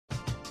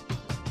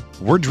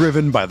We're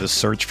driven by the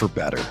search for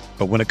better.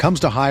 But when it comes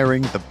to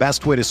hiring, the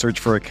best way to search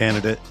for a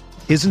candidate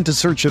isn't to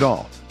search at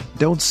all.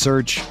 Don't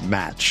search,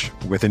 match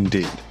with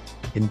Indeed.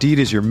 Indeed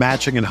is your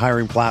matching and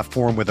hiring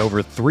platform with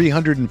over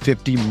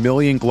 350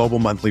 million global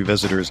monthly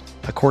visitors,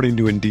 according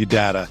to Indeed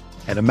data,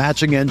 and a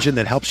matching engine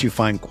that helps you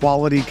find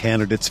quality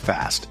candidates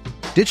fast.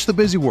 Ditch the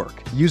busy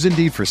work. Use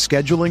Indeed for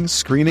scheduling,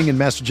 screening, and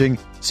messaging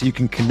so you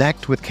can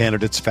connect with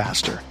candidates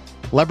faster.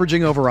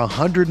 Leveraging over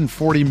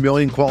 140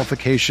 million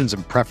qualifications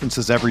and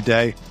preferences every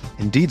day,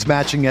 Indeed's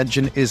matching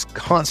engine is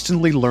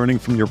constantly learning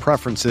from your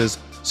preferences,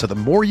 so the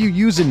more you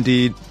use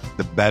Indeed,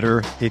 the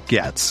better it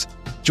gets.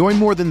 Join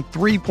more than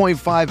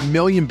 3.5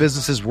 million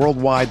businesses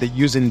worldwide that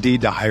use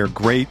Indeed to hire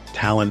great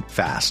talent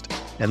fast.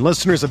 And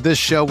listeners of this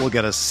show will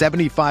get a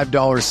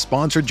 $75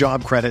 sponsored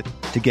job credit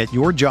to get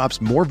your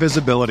jobs more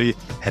visibility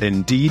at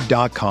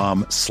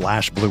Indeed.com/Blue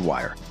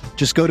Wire.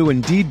 Just go to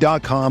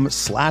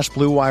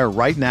Indeed.com/Blue Wire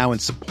right now and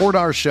support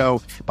our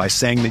show by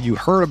saying that you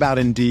heard about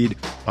Indeed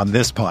on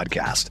this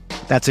podcast.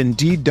 That's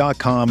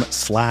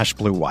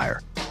Indeed.com/Blue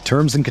Wire.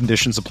 Terms and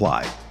conditions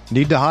apply.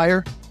 Need to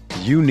hire?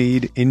 You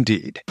need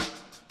Indeed.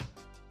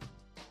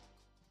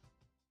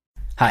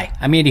 Hi,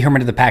 I'm Andy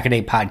Herman of the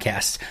Pack-A-Day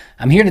Podcast.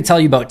 I'm here to tell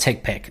you about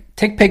TickPick.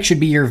 TickPick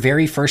should be your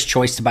very first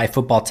choice to buy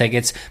football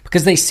tickets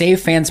because they save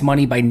fans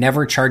money by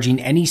never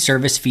charging any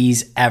service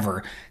fees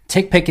ever.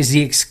 TickPick is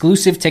the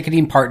exclusive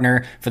ticketing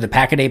partner for the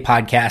Pack-A-Day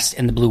Podcast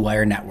and the Blue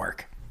Wire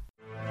Network.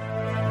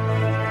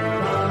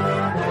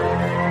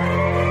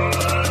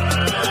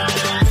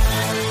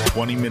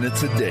 "20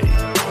 minutes a day,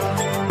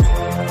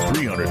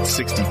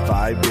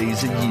 365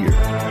 days a year.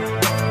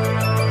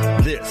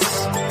 This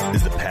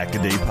is the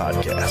Pack-A-Day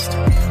Podcast.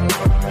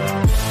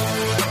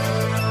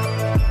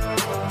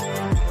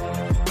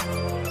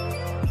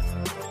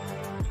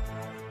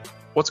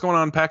 What's going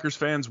on, Packers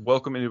fans?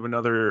 Welcome into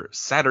another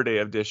Saturday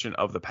edition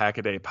of the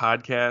Pack-A-Day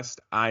Podcast.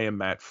 I am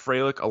Matt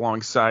Freilich.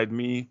 Alongside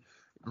me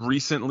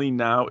recently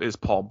now is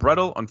Paul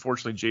Brettel.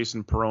 Unfortunately,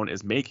 Jason Perrone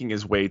is making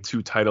his way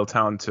to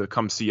Titletown to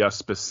come see us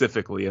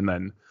specifically, and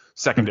then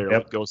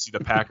secondarily go see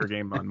the Packer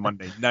game on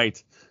Monday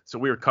night. So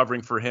we are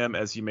covering for him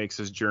as he makes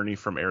his journey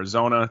from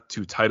Arizona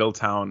to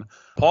Titletown.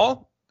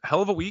 Paul,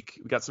 hell of a week.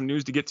 We got some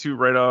news to get to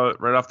right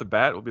off the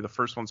bat. We'll be the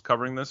first ones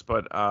covering this,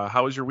 but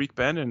how has your week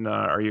been? And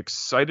are you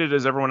excited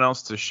as everyone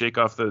else to shake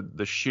off the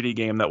shitty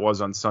game that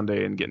was on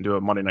Sunday and get into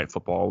a Monday Night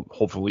Football,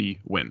 hopefully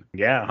win?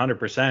 Yeah,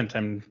 100%.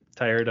 I'm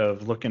tired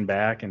of looking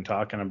back and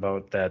talking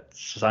about that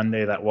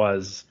Sunday that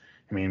was.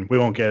 I mean, we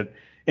won't get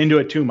into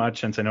it too much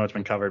since I know it's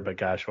been covered, but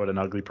gosh, what an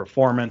ugly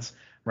performance.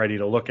 Ready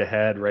to look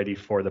ahead, ready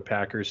for the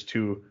Packers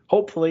to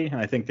hopefully,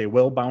 and I think they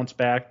will bounce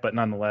back, but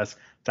nonetheless,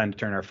 time to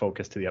turn our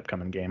focus to the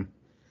upcoming game.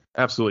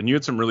 Absolutely. And you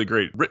had some really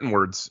great written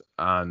words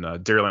on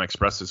Dairyland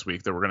Express this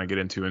week that we're going to get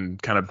into and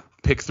kind of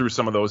pick through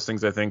some of those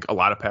things I think a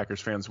lot of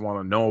Packers fans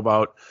want to know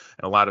about.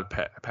 And a lot of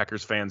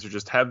Packers fans who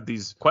just have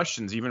these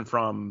questions, even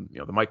from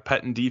the Mike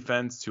Pettin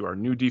defense to our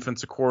new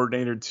defensive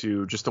coordinator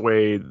to just the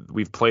way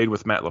we've played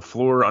with Matt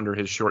LaFleur under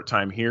his short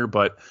time here.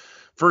 But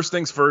first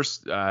things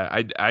first,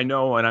 I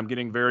know, and I'm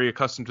getting very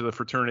accustomed to the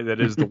fraternity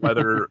that is the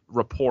weather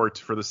report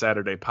for the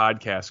Saturday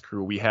podcast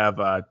crew. We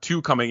have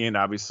two coming in,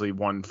 obviously,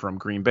 one from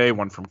Green Bay,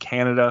 one from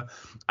Canada.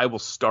 I will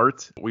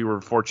start. We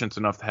were fortunate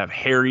enough to have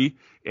Harry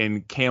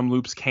in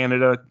Kamloops,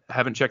 Canada.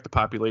 Haven't checked the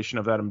population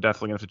of that. I'm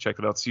definitely going to have to check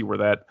it out, see where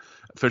that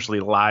officially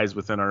lies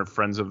within our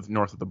friends of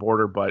north of the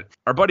border. But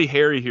our buddy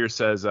Harry here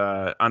says,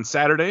 on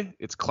Saturday,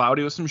 it's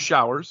cloudy with some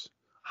showers.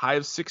 High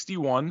of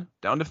 61,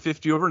 down to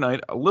 50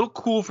 overnight. A little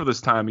cool for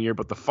this time of year,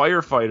 but the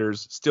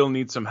firefighters still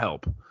need some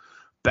help.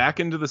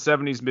 Back into the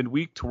 70s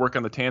midweek to work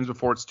on the tans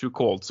before it's too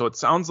cold. So it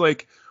sounds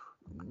like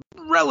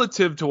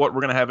relative to what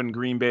we're going to have in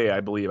Green Bay, I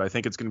believe. I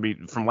think it's going to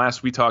be, from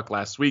we talked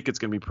last week, it's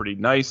going to be pretty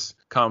nice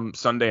come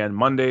Sunday and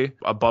Monday,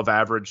 above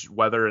average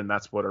weather, and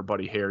that's what our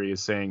buddy Harry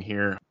is saying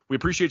here. We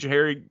appreciate you,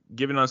 Harry,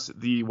 giving us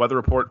the weather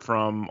report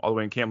from all the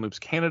way in Kamloops,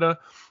 Canada.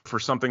 For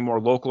something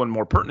more local and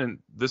more pertinent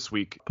this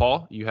week,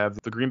 Paul, you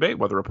have the Green Bay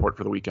weather report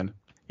for the weekend.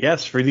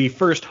 Yes, for the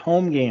first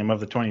home game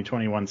of the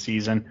 2021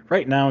 season.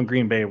 Right now in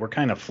Green Bay, we're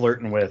kind of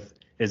flirting with,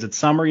 is it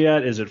summer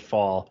yet? Is it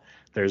fall?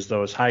 There's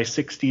those high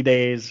 60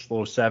 days,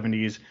 low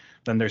 70s.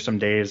 Then there's some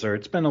days where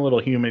it's been a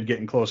little humid,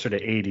 getting closer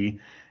to 80.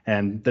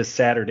 And this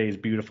Saturday is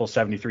beautiful,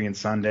 73 and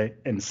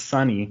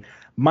sunny.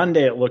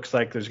 Monday, it looks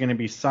like there's going to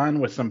be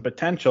sun with some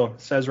potential,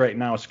 says right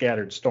now,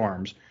 scattered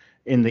storms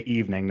in the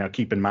evening. Now,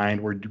 keep in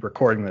mind, we're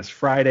recording this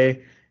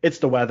Friday. It's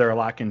the weather, a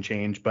lot can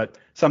change, but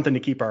something to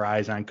keep our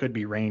eyes on. Could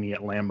be rainy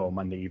at Lambeau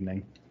Monday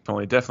evening.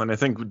 Definitely. I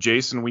think with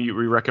Jason, we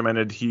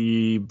recommended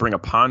he bring a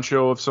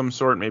poncho of some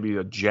sort, maybe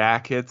a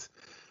jacket.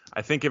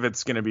 I think if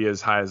it's going to be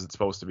as high as it's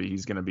supposed to be,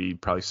 he's going to be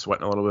probably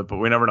sweating a little bit, but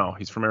we never know.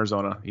 He's from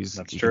Arizona. He's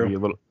going to be a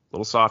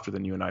little softer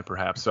than you and I,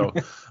 perhaps. So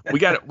we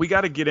got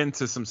to get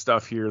into some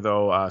stuff here,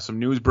 though. Some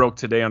news broke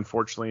today,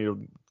 unfortunately. A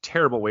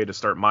terrible way to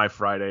start my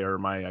Friday or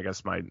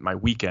my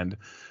weekend.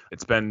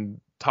 It's been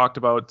talked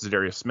about.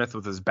 Za'Darius Smith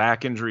with his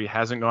back injury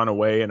hasn't gone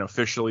away, and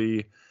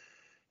officially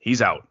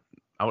he's out.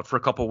 out for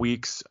a couple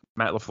weeks.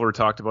 Matt LaFleur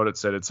talked about it,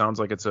 said it sounds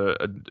like it's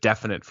a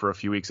definite for a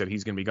few weeks that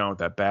he's going to be gone with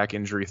that back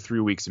injury,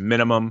 3 weeks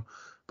minimum.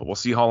 But we'll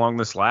see how long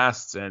this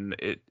lasts. And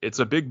it's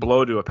a big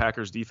blow to a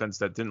Packers defense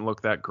that didn't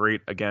look that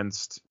great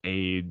against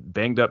a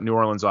banged up New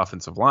Orleans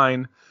offensive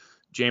line.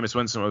 Jameis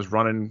Winston was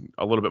running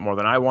a little bit more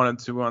than I wanted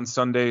to on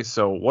Sunday.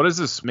 So what does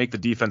this make the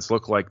defense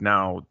look like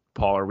now,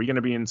 Paul? Are we going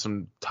to be in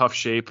some tough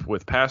shape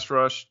with pass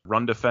rush,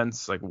 run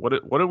defense? Like what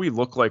do we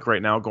look like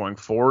right now going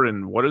forward?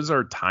 And what is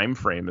our time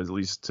frame, at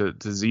least to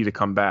Z to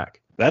come back?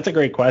 That's a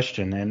great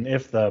question. And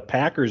if the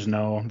Packers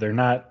know, they're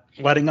not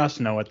letting us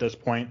know at this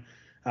point.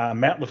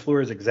 Matt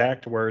LaFleur's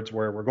exact words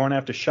were, we're going to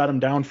have to shut him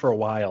down for a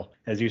while.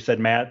 As you said,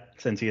 Matt,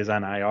 since he is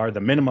on IR,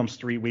 the minimum's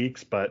 3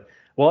 weeks, but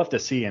we'll have to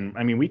see. And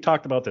I mean, we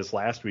talked about this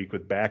last week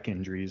with back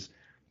injuries.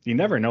 You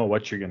never know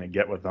what you're going to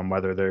get with them,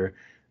 whether they're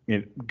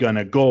going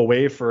to go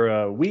away for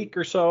a week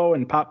or so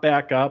and pop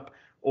back up,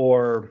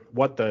 or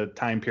what the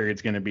time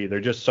period's going to be. They're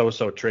just so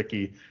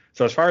tricky.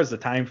 So as far as the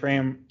time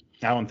frame,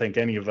 I don't think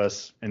any of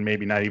us, and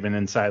maybe not even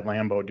inside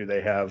Lambeau,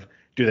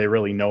 do they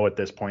really know at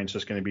this point. It's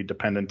just going to be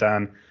dependent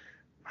on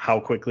how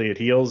quickly it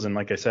heals. And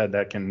like I said,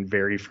 that can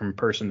vary from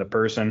person to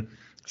person.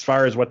 As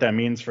far as what that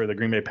means for the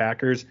Green Bay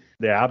Packers,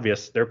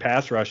 their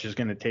pass rush is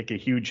going to take a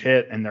huge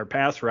hit, and their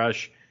pass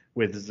rush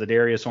with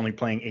Za'Darius only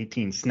playing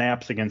 18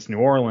 snaps against New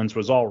Orleans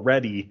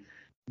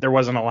there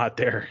wasn't a lot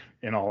there,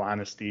 in all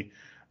honesty.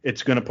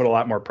 It's going to put a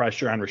lot more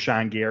pressure on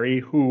Rashawn Gary,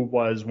 who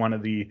was one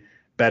of the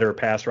better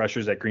pass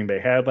rushers that Green Bay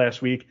had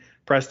last week.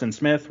 Preston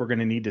Smith, we're going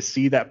to need to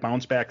see that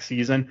bounce back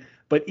season.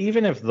 But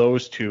even if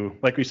those two,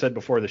 like we said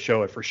before the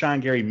show, if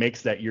Rashawn Gary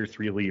makes that year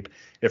 3 leap,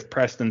 if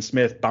Preston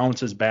Smith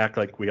bounces back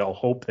like we all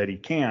hope that he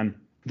can,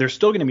 there's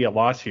still going to be a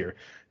loss here,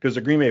 because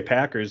the Green Bay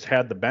Packers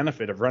had the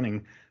benefit of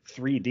running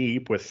 3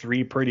 deep with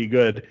 3 pretty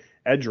good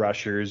edge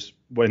rushers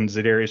when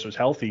Za'Darius was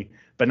healthy.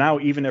 But now,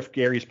 even if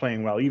Gary's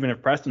playing well, even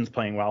if Preston's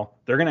playing well,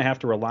 they're going to have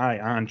to rely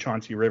on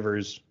Chauncey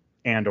Rivers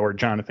and or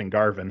Jonathan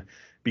Garvin,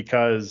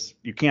 because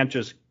you can't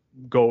just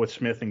go with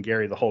Smith and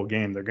Gary the whole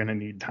game. They're going to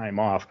need time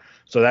off.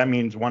 So that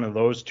means one of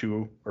those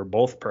two, or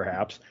both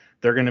perhaps,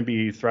 they're going to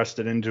be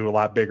thrusted into a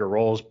lot bigger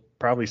roles,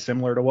 probably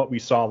similar to what we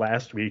saw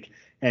last week.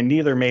 And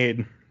neither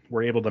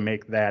were able to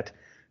make that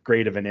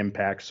great of an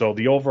impact. So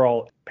the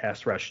overall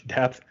pass rush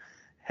depth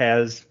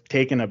has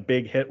taken a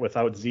big hit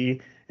without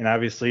Z. And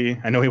obviously,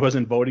 I know he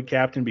wasn't voted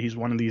captain, but he's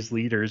one of these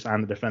leaders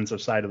on the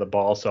defensive side of the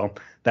ball. So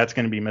that's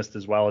going to be missed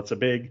as well. It's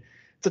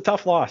a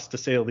tough loss, to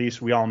say the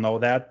least. We all know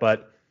that,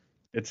 but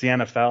it's the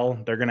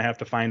NFL. They're going to have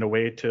to find a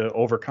way to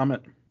overcome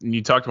it.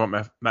 You talked about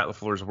Matt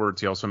LaFleur's words.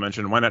 He also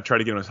mentioned, why not try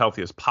to get him as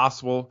healthy as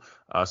possible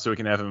so we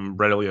can have him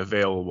readily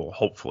available,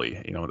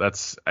 hopefully.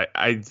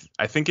 I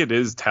think it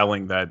is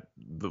telling that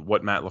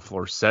what Matt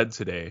LaFleur said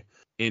today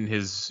in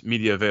his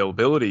media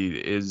availability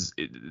is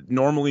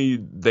normally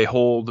they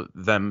hold,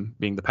 them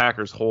being the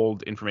Packers,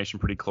 hold information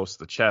pretty close to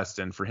the chest.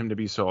 And for him to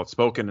be so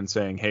outspoken and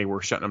saying, hey,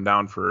 we're shutting him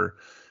down for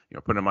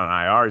putting him on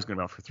IR. He's going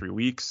to be out for 3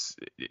 weeks.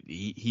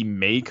 He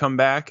may come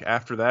back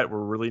after that. We're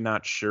really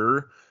not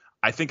sure.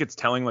 I think it's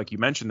telling, like you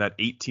mentioned, that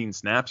 18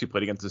 snaps he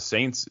played against the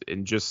Saints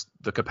in just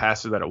the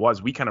capacity that it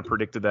was. We kind of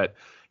predicted that,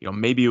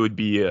 maybe it would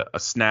be a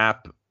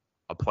snap,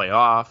 a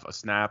playoff, a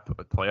snap,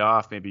 a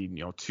playoff, maybe,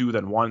 2,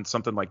 then 1,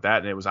 something like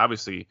that. And it was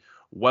obviously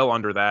well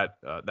under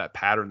that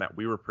pattern that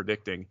we were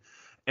predicting.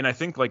 And I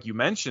think, like you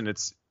mentioned,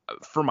 it's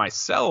for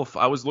myself,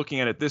 I was looking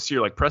at it this year,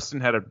 like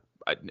Preston had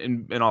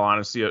in all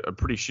honesty, a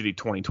pretty shitty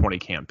 2020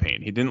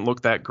 campaign. He didn't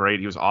look that great.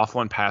 He was awful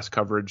on pass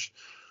coverage.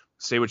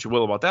 Say what you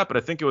will about that, but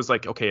I think it was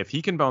like, okay, if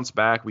he can bounce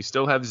back, we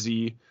still have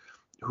Z,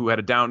 who had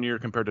a down year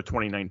compared to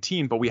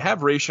 2019, but we have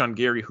Rashawn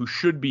Gary, who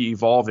should be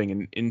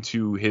evolving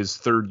into his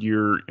third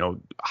year,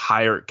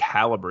 higher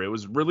caliber. It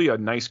was really a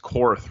nice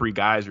core of 3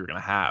 guys we were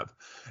going to have.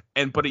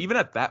 But even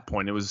at that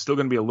point, it was still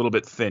going to be a little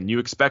bit thin. You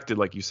expected,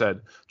 like you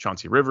said,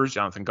 Chauncey Rivers,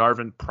 Jonathan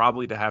Garvin,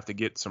 probably to have to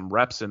get some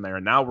reps in there.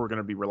 And now we're going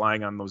to be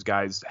relying on those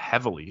guys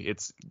heavily.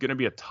 It's going to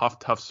be a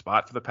tough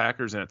spot for the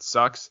Packers, and it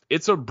sucks.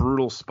 It's a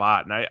brutal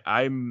spot. And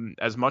I'm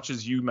as much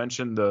as you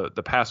mentioned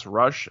the pass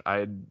rush,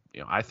 I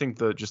think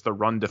the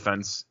run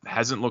defense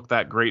hasn't looked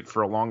that great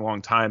for a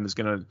long time, is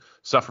going to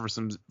suffer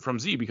from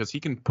Z, because he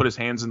can put his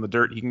hands in the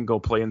dirt. He can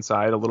go play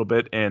inside a little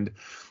bit, and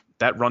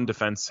that run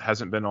defense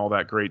hasn't been all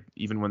that great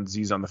even when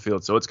Z's on the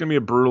field. So it's going to be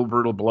a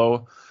brutal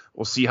blow.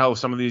 We'll see how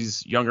some of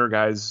these younger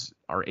guys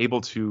are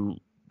able to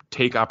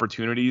take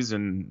opportunities,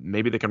 and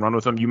maybe they can run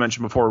with them. You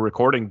mentioned before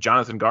recording,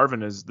 Jonathan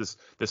Garvin is this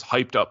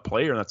hyped up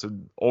player, and that's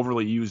an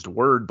overly used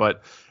word,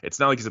 but it's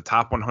not like he's a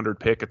top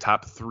 100 pick, a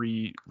top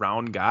 3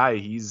 round guy.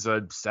 He's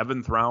a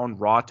 7th round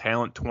raw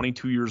talent,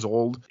 22 years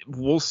old.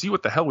 We'll see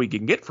what the hell we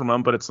can get from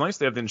him, but it's nice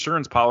they have the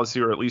insurance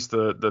policy, or at least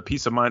the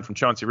peace of mind from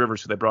Chauncey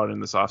Rivers, who they brought in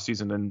this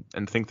offseason,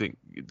 and think they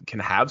can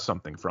have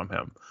something from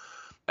him.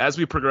 As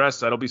we progress,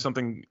 that'll be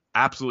something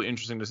absolutely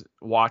interesting to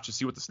watch, to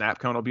see what the snap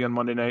count will be on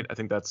Monday night. I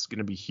think that's going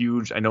to be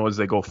huge. I know as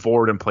they go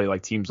forward and play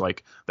like teams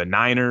like the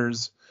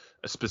Niners,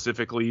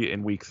 specifically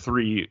in week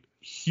 3.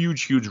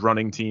 Huge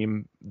running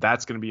team.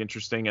 That's going to be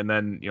interesting. And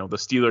then, the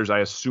Steelers, I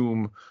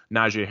assume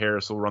Najee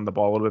Harris will run the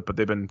ball a little bit, but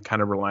they've been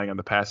kind of relying on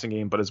the passing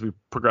game. But as we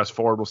progress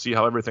forward, we'll see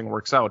how everything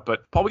works out.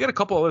 But Paul, we got a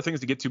couple other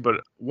things to get to,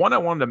 but one I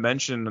wanted to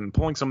mention, and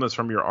pulling some of this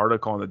from your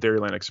article on the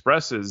Dairyland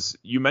Express, is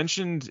you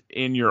mentioned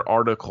in your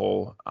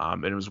article,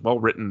 and it was well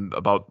written,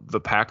 about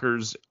the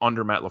Packers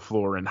under Matt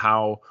LaFleur and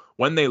how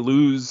when they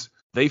lose,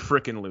 they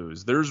frickin'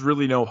 lose. There's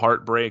really no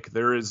heartbreak.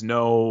 There is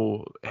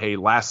no, hey,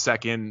 last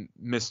second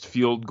missed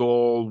field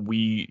goal.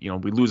 We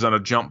lose on a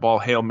jump ball,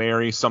 Hail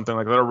Mary, something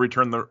like that, or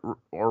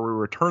we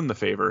return the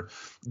favor.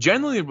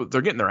 Generally,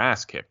 they're getting their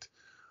ass kicked.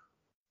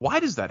 Why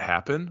does that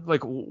happen?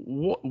 Like,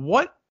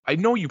 what? I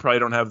know you probably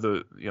don't have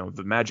the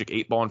magic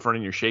 8 ball in front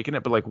of you, you're shaking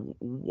it, but like,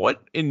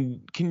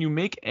 can you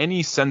make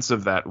any sense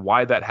of that?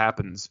 Why that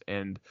happens?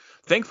 And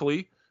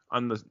thankfully,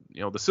 on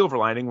the silver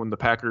lining, when the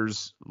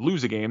Packers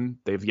lose a game,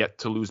 they've yet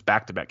to lose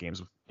back-to-back games.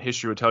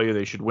 History would tell you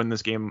they should win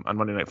this game on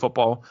Monday Night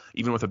Football,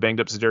 even with a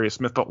banged-up Za'Darius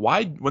Smith. But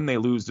why, when they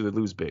lose, do they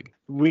lose big?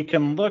 We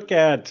can look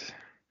at,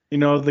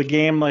 the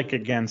game like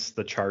against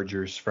the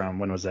Chargers from,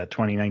 when was that,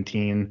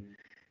 2019?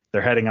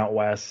 They're heading out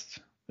west.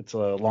 It's a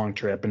long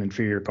trip, an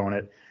inferior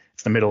opponent.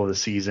 It's the middle of the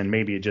season.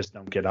 Maybe you just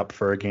don't get up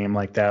for a game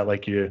like that,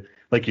 like you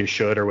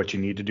should, or what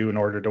you need to do in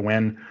order to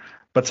win.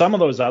 But some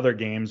of those other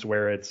games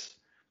where it's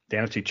the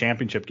NFC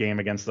Championship game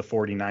against the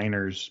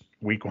 49ers,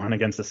 week 1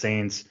 against the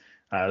Saints,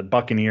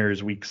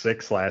 Buccaneers week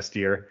 6 last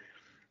year.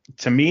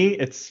 To me,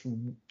 it's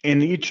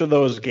in each of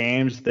those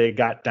games, they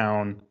got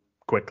down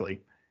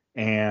quickly.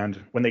 And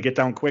when they get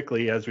down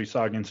quickly, as we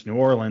saw against New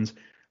Orleans,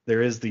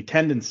 there is the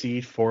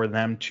tendency for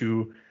them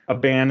to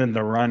abandon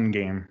the run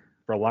game,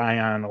 rely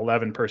on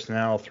 11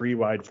 personnel, 3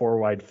 wide, 4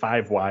 wide,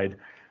 5 wide.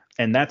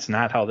 And that's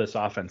not how this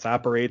offense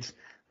operates.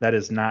 That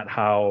is not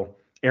how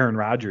Aaron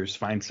Rodgers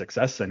finds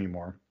success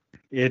anymore.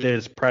 It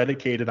is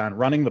predicated on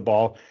running the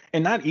ball,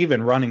 and not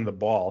even running the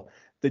ball.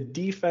 The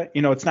defense,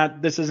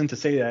 this isn't to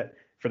say that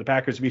for the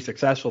Packers to be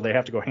successful, they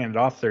have to go hand it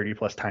off 30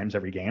 plus times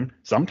every game.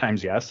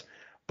 Sometimes, yes,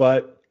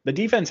 but the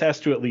defense has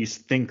to at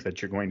least think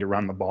that you're going to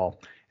run the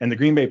ball. And the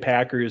Green Bay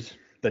Packers,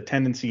 the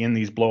tendency in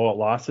these blowout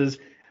losses,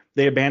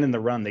 they abandon the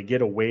run. They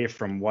get away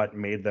from what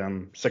made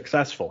them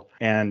successful.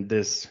 And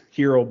this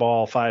hero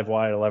ball, 5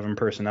 wide, 11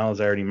 personnel, as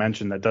I already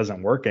mentioned, that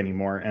doesn't work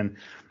anymore. And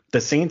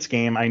the Saints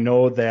game, I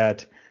know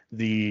that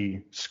the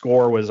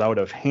score was out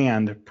of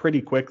hand pretty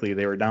quickly.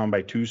 They were down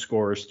by 2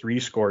 scores, 3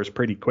 scores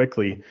pretty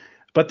quickly,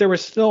 but there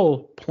was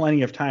still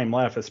plenty of time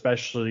left,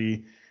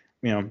 especially,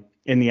 in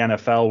the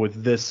NFL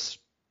with this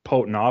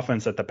potent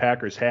offense that the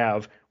Packers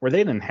have, where they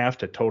didn't have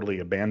to totally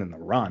abandon the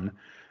run.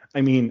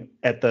 I mean,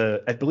 I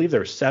believe there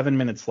were 7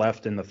 minutes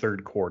left in the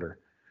third quarter.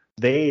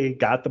 They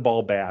got the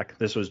ball back.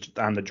 This was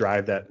on the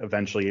drive that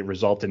eventually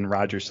resulted in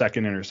Rodgers'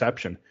 second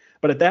interception.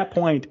 But at that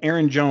point,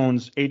 Aaron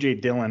Jones, A.J.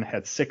 Dillon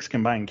had 6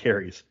 combined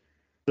carries.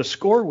 The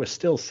score was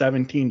still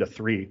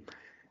 17-3.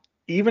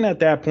 Even at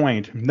that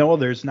point, no,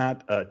 there's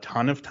not a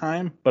ton of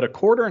time, but a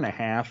quarter and a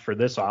half for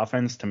this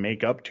offense to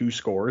make up 2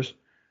 scores,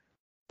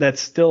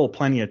 that's still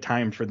plenty of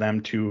time for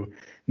them to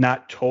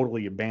not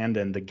totally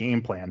abandon the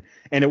game plan.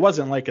 And it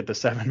wasn't like at the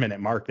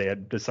 7-minute mark they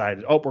had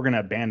decided, we're going to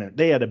abandon it.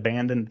 They had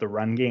abandoned the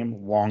run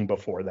game long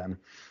before then.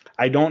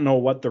 I don't know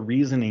what the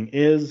reasoning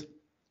is.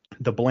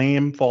 The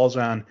blame falls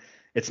on,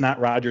 it's not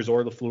Rodgers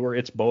or LaFleur,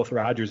 it's both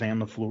Rodgers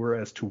and LaFleur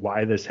as to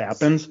why this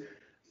happens.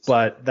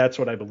 But that's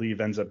what I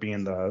believe ends up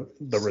being the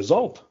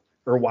result,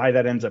 or why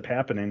that ends up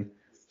happening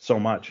so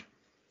much.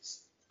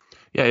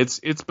 Yeah, it's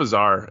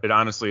bizarre. It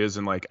honestly is.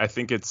 And like, I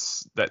think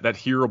it's that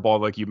hero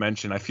ball, like you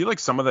mentioned, I feel like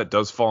some of that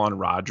does fall on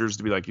Rodgers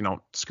to be like,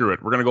 screw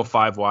it. We're going to go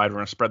 5 wide. We're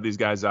going to spread these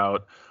guys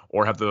out,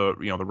 or have the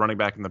running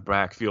back in the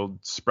backfield,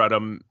 spread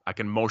them. I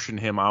can motion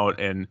him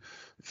out and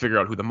figure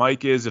out who the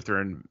mic is, if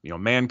they're in,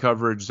 man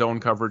coverage, zone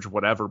coverage,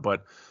 whatever.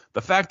 But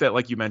the fact that,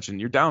 like you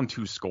mentioned, you're down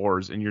 2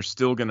 scores and you're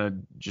still going to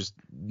just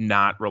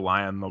not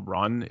rely on the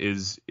run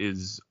is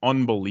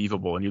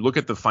unbelievable. And you look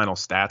at the final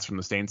stats from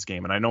the Saints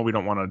game, and I know we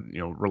don't want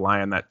to,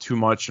 rely on that too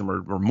much, and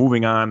we're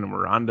moving on and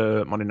we're on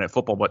to Monday Night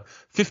Football, but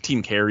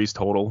 15 carries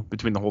total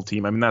between the whole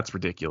team. I mean, that's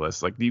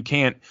ridiculous. Like, you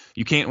can't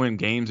win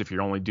games if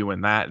you're only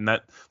doing that. And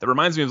that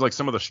reminds me of like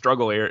some of the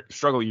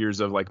struggle years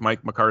of like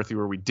Mike McCarthy,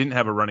 where we didn't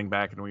have a running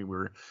back and we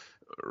were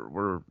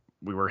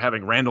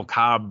having Randall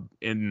Cobb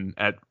in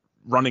at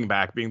running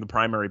back, being the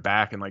primary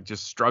back, and like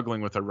just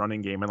struggling with a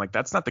running game. And like,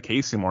 that's not the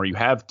case anymore. You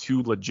have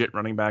 2 legit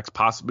running backs,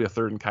 possibly a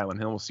third in Kylan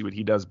Hill. We'll see what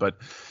he does, but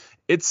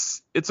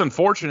it's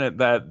unfortunate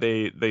that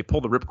they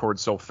pull the ripcord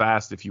so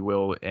fast, if you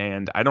will.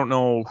 And I don't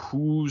know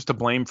who's to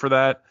blame for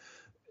that.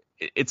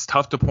 It's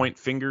tough to point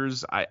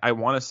fingers. I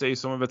want to say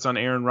some of it's on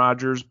Aaron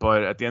Rodgers,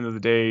 but at the end of the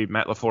day,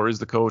 Matt LaFleur is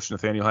the coach.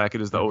 Nathaniel Hackett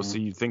is the OC.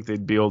 You'd think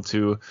they'd be able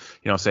to,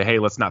 say, hey,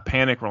 let's not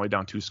panic. We're only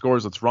down 2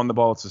 scores. Let's run the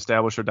ball. Let's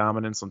establish our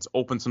dominance. Let's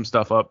open some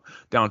stuff up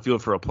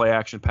downfield for a play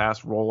action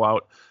pass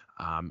rollout.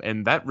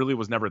 And that really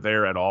was never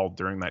there at all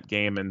during that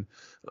game. And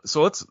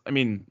so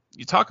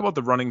you talk about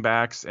the running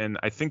backs, and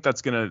I think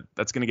that's gonna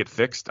get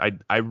fixed.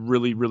 I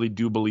really, really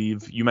do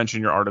believe, you mentioned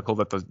in your article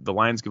that the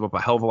Lions give up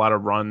a hell of a lot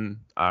of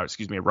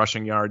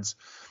rushing yards.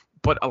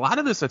 But a lot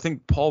of this, I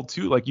think, Paul,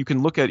 too, like you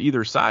can look at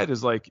either side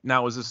as like,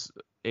 now is this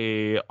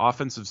a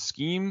offensive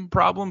scheme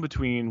problem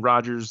between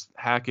Rodgers,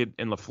 Hackett,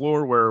 and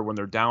LaFleur, where when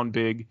they're down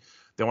big,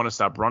 they want to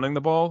stop running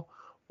the ball?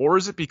 Or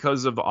is it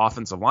because of the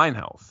offensive line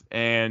health?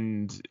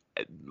 And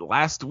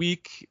last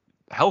week,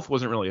 health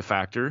wasn't really a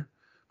factor,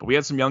 but we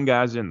had some young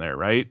guys in there,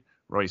 right?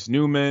 Royce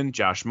Newman,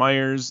 Josh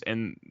Myers.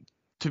 And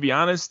to be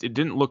honest, it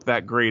didn't look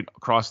that great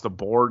across the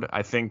board.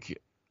 I think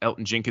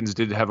Elton Jenkins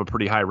did have a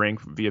pretty high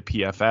rank via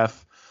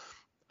PFF.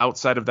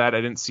 Outside of that,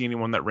 I didn't see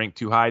anyone that ranked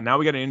too high. Now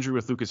we got an injury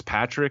with Lucas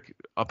Patrick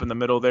up in the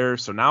middle there.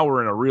 So now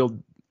we're in a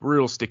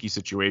real sticky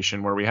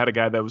situation where we had a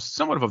guy that was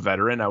somewhat of a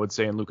veteran, I would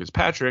say, in Lucas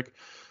Patrick.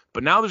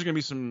 But now there's going to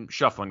be some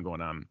shuffling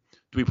going on.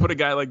 Do we put a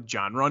guy like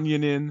Jon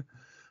Runyan in?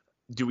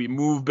 Do we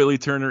move Billy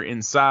Turner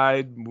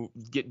inside?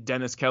 Get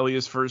Dennis Kelly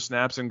his first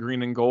snaps in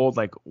green and gold?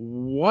 Like,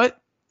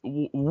 what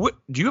do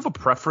you have a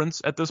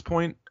preference at this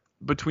point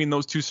between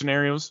those two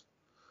scenarios?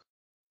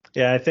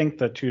 Yeah, I think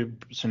the two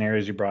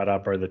scenarios you brought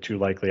up are the two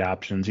likely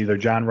options. Either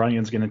Jon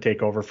Runyan's going to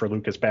take over for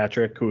Lucas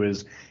Patrick, who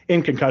is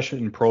in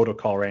concussion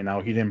protocol right now.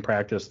 He didn't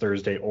practice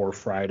Thursday or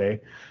Friday.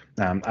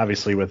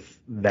 Obviously, with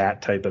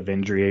that type of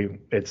injury,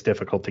 it's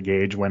difficult to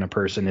gauge when a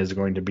person is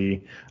going to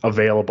be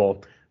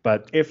available.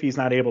 But if he's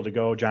not able to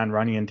go, Jon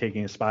Runyan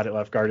taking a spot at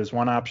left guard is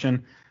one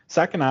option.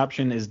 Second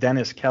option is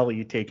Dennis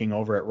Kelly taking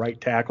over at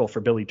right tackle for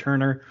Billy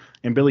Turner,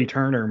 and Billy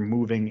Turner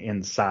moving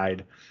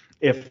inside.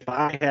 If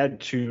I had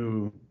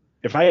to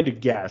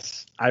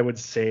guess, I would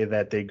say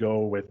that they go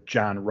with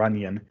Jon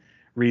Runyan,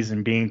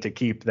 reason being to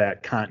keep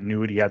that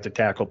continuity at the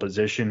tackle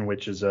position,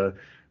 which is a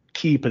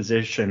key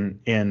position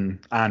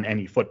on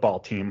any football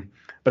team.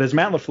 But as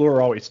Matt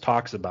LaFleur always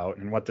talks about,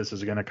 and what this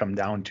is going to come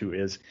down to,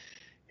 is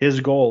his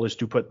goal is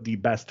to put the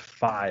best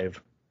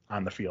five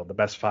on the field, the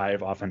best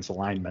five offensive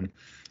linemen.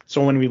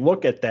 So when we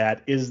look at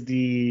that,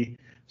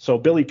 so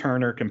Billy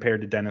Turner compared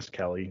to Dennis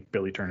Kelly,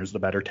 Billy Turner's the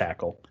better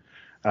tackle.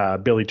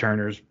 Billy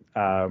Turner's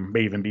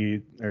may even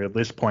be, or at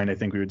this point, I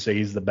think we would say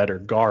he's the better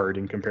guard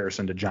in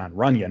comparison to Jon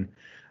Runyan.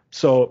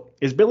 So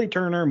is Billy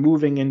Turner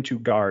moving into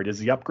guard? Is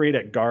the upgrade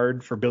at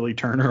guard for Billy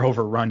Turner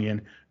over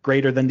Runyan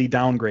greater than the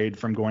downgrade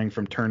from going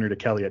from Turner to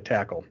Kelly at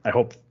tackle? I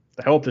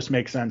hope this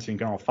makes sense and you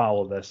can all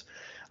follow this.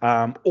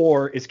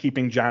 Or is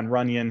keeping Jon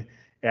Runyan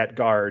at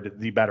guard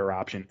the better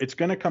option? It's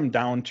going to come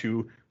down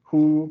to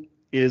who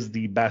is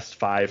the best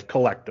five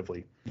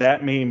collectively.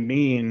 That may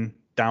mean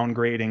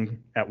downgrading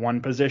at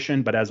one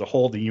position, but as a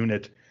whole, the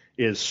unit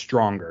is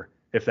stronger,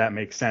 if that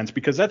makes sense,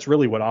 because that's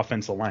really what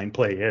offensive line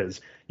play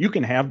is. You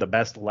can have the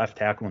best left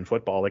tackle in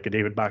football, like a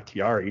David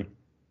Bakhtiari,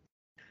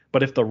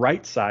 but if the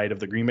right side of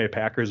the Green Bay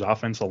Packers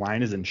offensive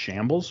line is in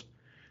shambles,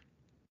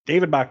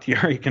 David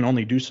Bakhtiari can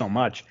only do so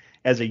much.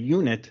 As a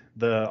unit,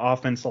 the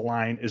offensive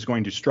line is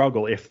going to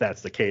struggle if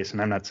that's the case.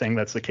 And I'm not saying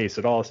that's the case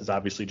at all. This is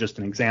obviously just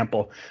an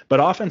example. But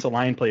offensive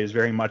line play is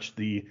very much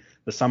the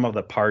sum of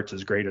the parts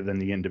is greater than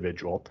the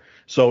individual.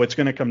 So it's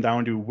going to come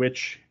down to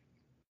which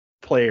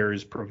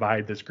players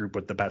provide this group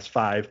with the best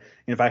five.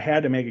 And if I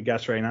had to make a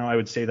guess right now, I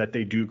would say that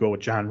they do go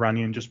with Jon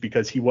Runyan, just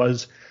because he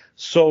was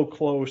so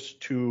close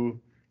to,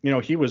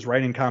 he was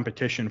right in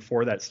competition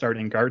for that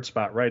starting guard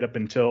spot right up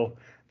until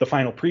the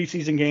final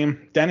preseason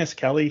game. Dennis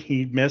Kelly,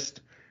 he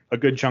missed a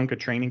good chunk of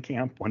training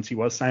camp once he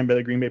was signed by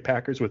the Green Bay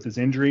Packers with his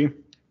injury.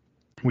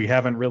 We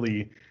haven't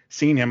really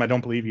seen him. I don't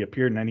believe he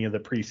appeared in any of the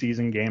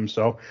preseason games.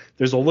 So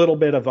there's a little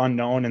bit of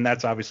unknown, and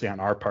that's obviously on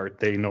our part.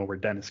 They know where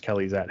Dennis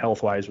Kelly's at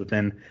health-wise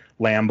within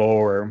Lambeau,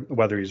 or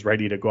whether he's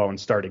ready to go out and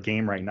start a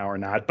game right now or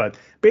not. But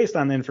based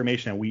on the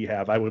information that we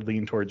have, I would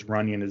lean towards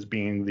Runyan as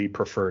being the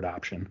preferred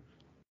option.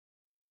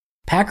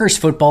 Packers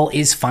football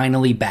is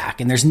finally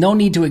back, and there's no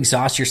need to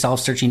exhaust yourself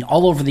searching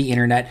all over the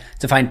internet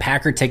to find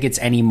Packer tickets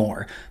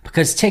anymore,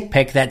 because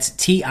TickPick, that's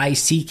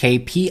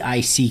TickPick,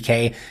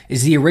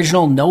 is the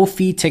original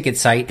no-fee ticket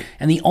site,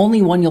 and the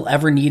only one you'll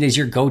ever need as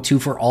your go-to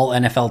for all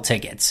NFL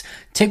tickets.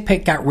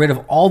 TickPick got rid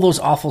of all those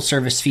awful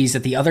service fees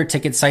that the other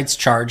ticket sites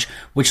charge,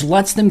 which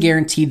lets them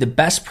guarantee the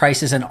best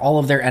prices on all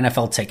of their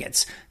NFL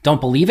tickets.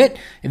 Don't believe it?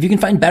 If you can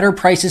find better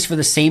prices for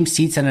the same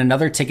seats on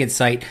another ticket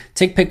site,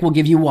 TickPick will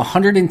give you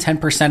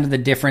 110% of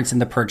the difference in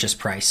the purchase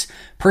price.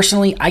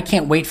 Personally, I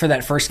can't wait for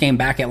that first game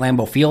back at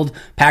Lambeau Field,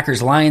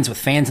 Packers-Lions with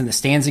fans in the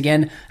stands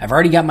again. I've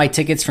already got my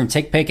tickets from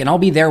TickPick, and I'll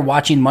be there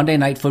watching Monday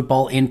Night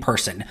Football in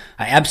person.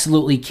 I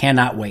absolutely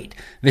cannot wait.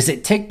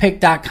 Visit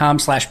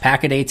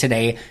TickPick.com/Packaday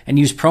today and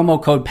use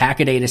promo code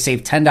Packaday to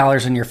save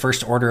 $10 on your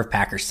first order of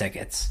Packers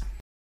tickets.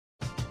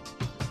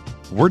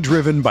 We're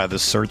driven by the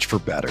search for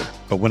better.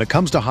 But when it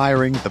comes to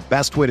hiring, the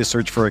best way to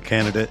search for a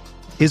candidate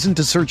isn't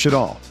to search at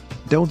all.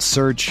 Don't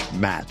search,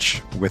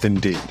 match with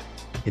Indeed.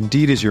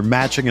 Indeed is your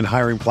matching and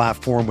hiring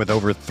platform with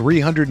over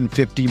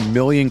 350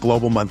 million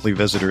global monthly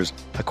visitors,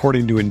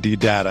 according to Indeed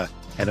data,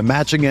 and a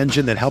matching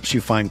engine that helps you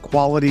find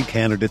quality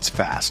candidates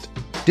fast.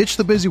 Ditch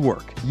the busy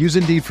work. Use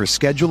Indeed for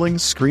scheduling,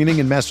 screening,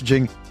 and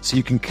messaging so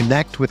you can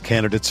connect with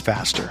candidates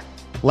faster.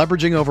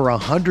 Leveraging over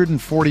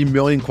 140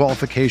 million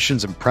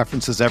qualifications and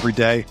preferences every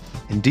day,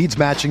 Indeed's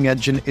matching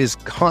engine is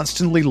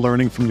constantly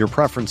learning from your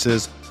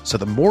preferences, so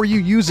the more you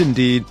use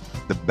Indeed,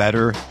 the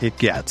better it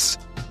gets.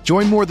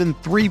 Join more than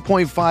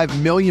 3.5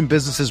 million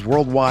businesses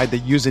worldwide that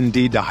use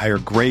Indeed to hire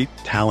great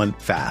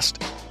talent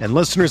fast. And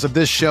listeners of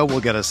this show will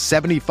get a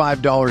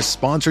 $75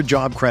 sponsored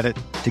job credit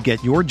to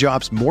get your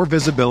jobs more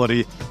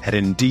visibility at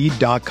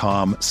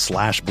Indeed.com/Blue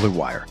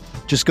Wire.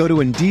 Just go to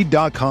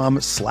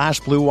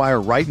Indeed.com/Blue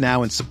Wire right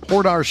now and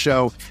support our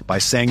show by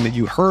saying that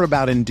you heard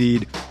about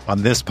Indeed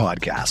on this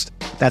podcast.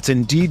 That's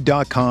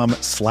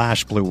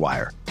Indeed.com/Blue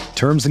Wire.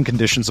 Terms and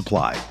conditions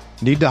apply.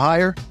 Need to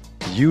hire?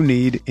 You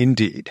need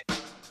Indeed.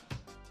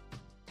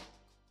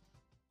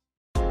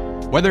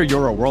 Whether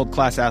you're a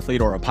world-class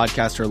athlete or a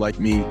podcaster like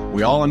me,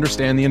 we all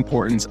understand the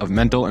importance of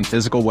mental and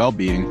physical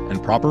well-being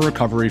and proper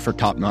recovery for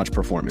top-notch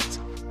performance.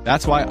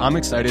 That's why I'm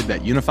excited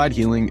that Unified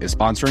Healing is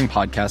sponsoring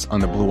podcasts on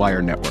the Blue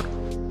Wire Network.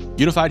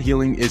 Unified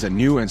Healing is a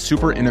new and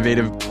super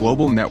innovative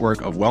global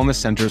network of wellness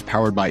centers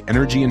powered by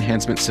Energy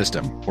Enhancement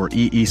System, or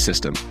EE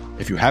System.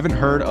 If you haven't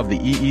heard of the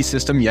EE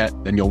System yet,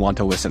 then you'll want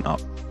to listen up.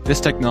 This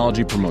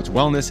technology promotes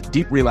wellness,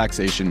 deep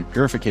relaxation,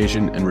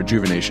 purification, and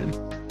rejuvenation.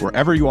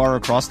 Wherever you are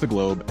across the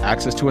globe,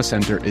 access to a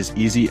center is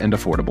easy and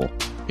affordable.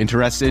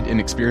 Interested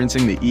in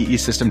experiencing the EE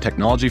System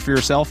technology for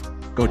yourself?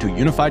 Go to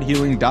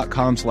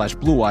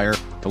unifiedhealing.com/Blue Wire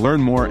to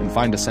learn more and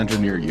find a center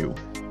near you.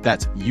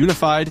 That's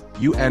unified,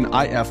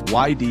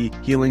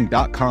 UNIFYD,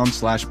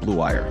 healing.com/Blue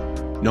Wire.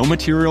 No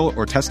material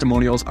or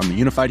testimonials on the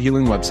Unified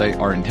Healing website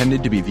are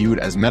intended to be viewed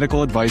as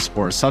medical advice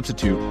or a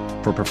substitute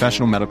for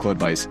professional medical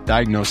advice,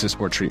 diagnosis,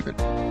 or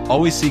treatment.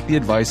 Always seek the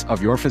advice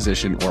of your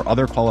physician or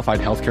other qualified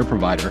healthcare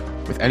provider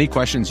with any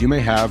questions you may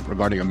have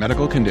regarding a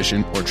medical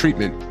condition or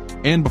treatment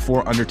and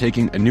before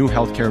undertaking a new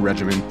healthcare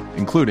regimen,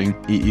 including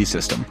EE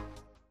System.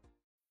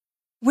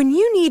 When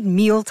you need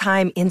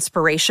mealtime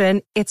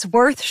inspiration, it's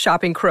worth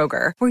shopping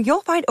Kroger, where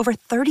you'll find over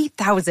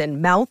 30,000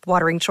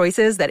 mouth-watering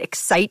choices that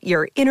excite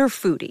your inner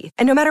foodie.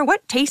 And no matter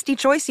what tasty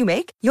choice you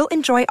make, you'll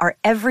enjoy our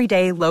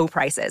everyday low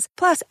prices,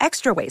 plus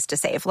extra ways to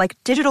save, like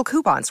digital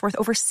coupons worth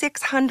over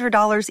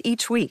 $600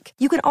 each week.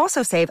 You can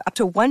also save up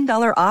to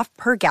 $1 off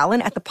per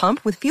gallon at the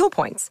pump with fuel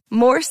points.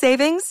 More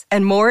savings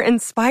and more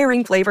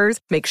inspiring flavors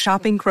make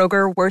shopping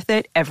Kroger worth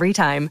it every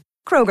time.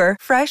 Kroger,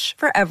 fresh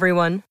for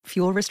everyone.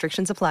 Fuel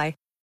restrictions apply.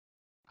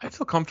 I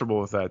feel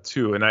comfortable with that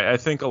too. And I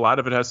think a lot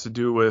of it has to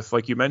do with,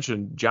 like you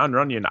mentioned, Jon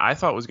Runyan, I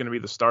thought was going to be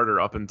the starter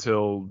up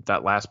until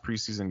that last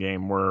preseason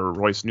game where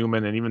Royce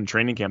Newman and even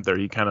training camp there,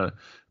 he kind of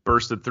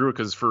bursted through,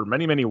 because for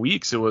many, many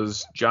weeks it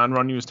was Jon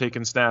Runyan was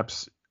taking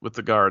snaps with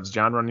the guards.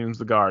 Jon Runyan's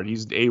the guard.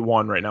 He's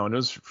A1 right now. And it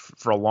was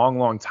for a long,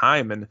 long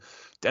time. And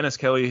Dennis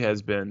Kelly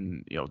has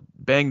been,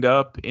 banged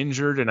up,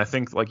 injured. And I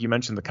think, like you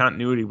mentioned, the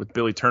continuity with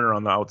Billy Turner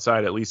on the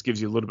outside at least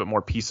gives you a little bit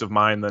more peace of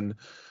mind than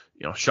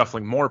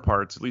shuffling more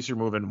parts. At least you're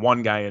moving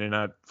one guy in and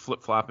not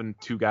flip-flopping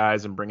two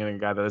guys and bringing in a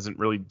guy that hasn't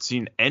really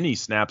seen any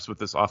snaps with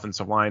this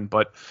offensive line.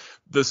 But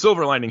the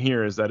silver lining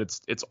here is that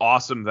it's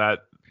awesome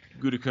that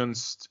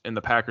Gutekunst and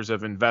the Packers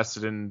have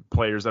invested in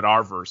players that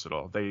are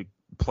versatile. They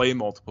play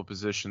multiple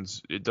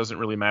positions. It doesn't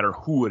really matter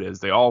who it is.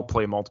 They all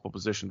play multiple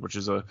positions, which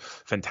is a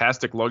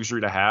fantastic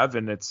luxury to have.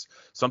 And it's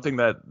something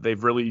that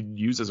they've really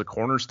used as a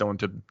cornerstone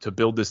to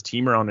build this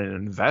team around and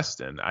invest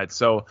in.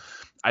 So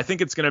I think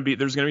there's going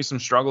to be some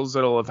struggles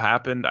that'll have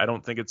happened. I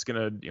don't think it's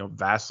going to,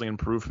 vastly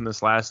improve from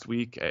this last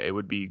week. It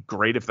would be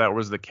great if that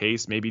was the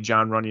case. Maybe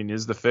Jon Runyan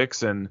is the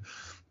fix and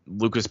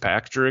Lucas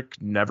Patrick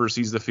never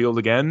sees the field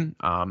again.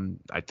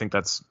 I think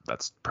that's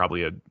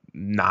probably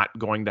not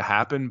going to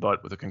happen,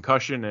 but with a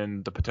concussion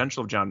and the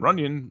potential of Jon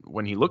Runyan,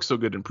 when he looks so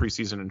good in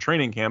preseason and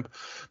training camp,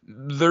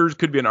 there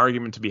could be an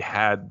argument to be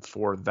had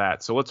for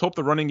that. So let's hope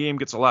the running game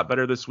gets a lot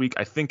better this week.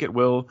 I think it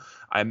will.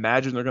 I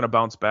imagine they're going to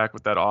bounce back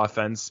with that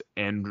offense.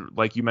 And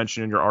like you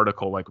mentioned in your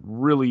article, like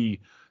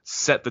really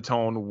set the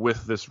tone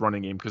with this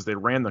running game, because they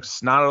ran the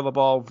snot out of the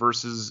ball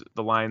versus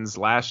the Lions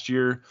last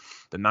year.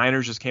 The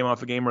Niners just came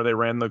off a game where they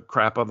ran the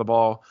crap out of the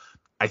ball.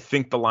 I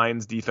think the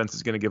Lions defense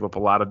is going to give up a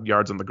lot of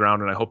yards on the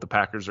ground, and I hope the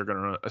Packers are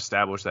going to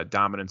establish that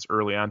dominance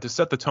early on to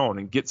set the tone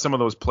and get some of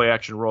those play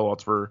action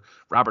rollouts where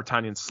Robert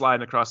Tonyan's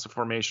sliding across the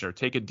formation or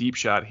take a deep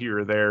shot here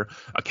or there,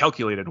 a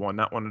calculated one,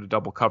 not one in a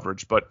double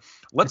coverage. But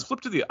let's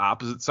flip to the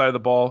opposite side of the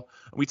ball.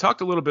 We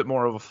talked a little bit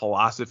more of a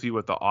philosophy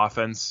with the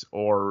offense,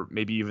 or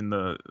maybe even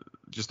the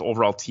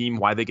overall team,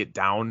 why they get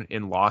down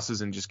in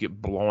losses and just get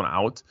blown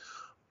out.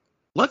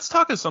 Let's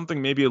talk of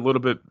something maybe a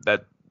little bit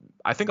that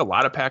I think a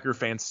lot of Packer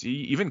fans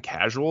see, even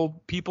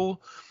casual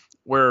people,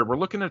 where we're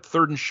looking at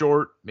 3rd and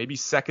short, maybe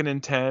 2nd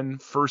and 10,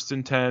 1st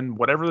and 10,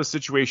 whatever the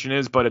situation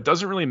is, but it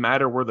doesn't really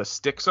matter where the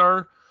sticks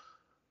are.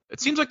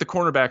 It seems like the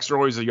cornerbacks are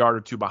always a yard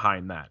or two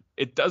behind that.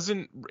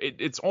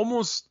 It's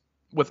almost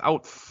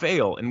without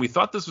fail. And we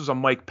thought this was a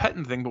Mike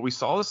Pettin thing, but we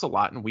saw this a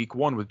lot in week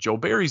 1 with Joe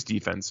Barry's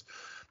defense.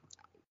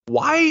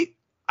 Why?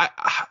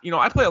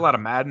 I play a lot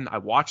of Madden. I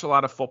watch a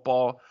lot of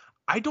football.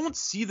 I don't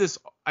see this.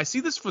 I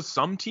see this for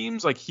some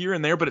teams like here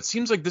and there, but it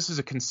seems like this is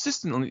a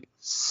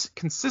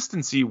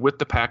consistency with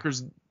the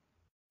Packers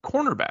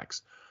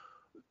cornerbacks.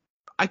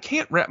 I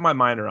can't wrap my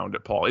mind around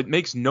it, Paul. It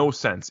makes no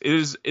sense.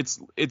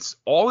 It's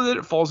all that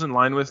it falls in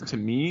line with to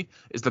me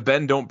is the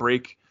bend don't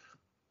break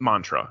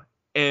mantra.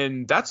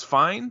 And that's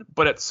fine,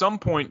 but at some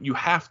point you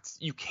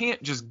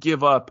can't just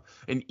give up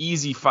an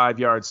easy 5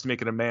 yards to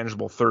make it a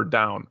manageable third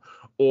down,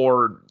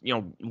 or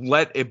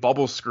let a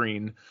bubble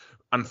screen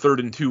on 3rd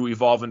and 2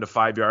 evolve into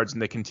 5 yards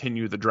and they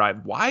continue the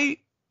drive. Why?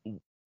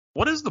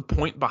 What is the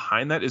point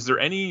behind that? Is there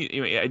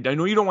any? I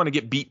know you don't want to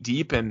get beat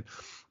deep, and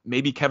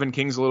maybe Kevin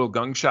King's a little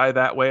gung shy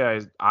that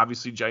way.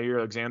 Obviously Jair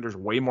Alexander's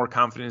way more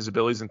confident in his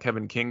abilities than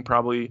Kevin King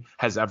probably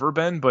has ever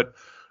been, but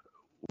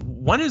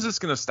when is this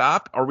going to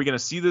stop? Are we going to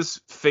see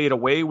this fade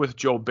away with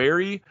Joe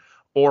Barry,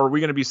 or are we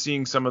going to be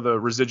seeing some of the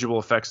residual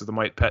effects of the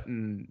Mike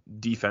Pettin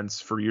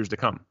defense for years to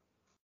come?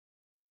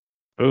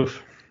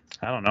 Oof.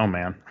 I don't know,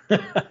 man.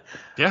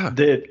 Yeah.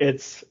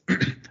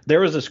 There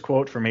was this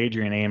quote from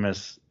Adrian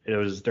Amos. It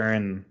was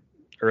during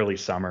early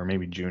summer,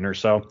 maybe June or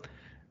so,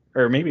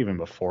 or maybe even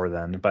before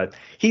then. But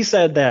he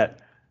said that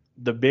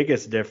the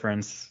biggest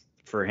difference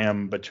for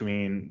him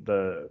between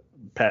the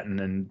Pettin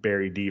and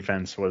Barry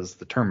defense was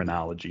the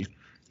terminology.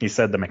 He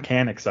said the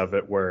mechanics of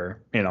it were,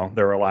 there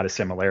were a lot of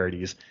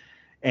similarities.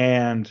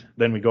 And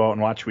then we go out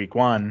and watch week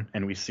 1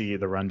 and we see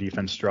the run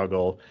defense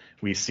struggle.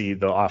 We see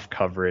the off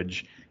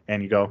coverage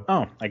and you go,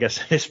 oh, I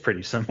guess it is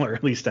pretty similar,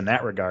 at least in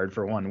that regard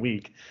for 1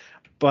 week.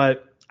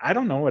 But I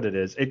don't know what it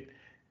is.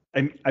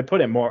 I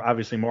put it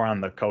obviously more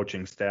on the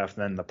coaching staff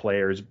than the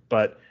players.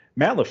 But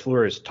Matt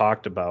LaFleur has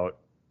talked about,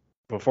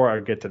 before I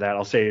get to that,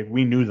 I'll say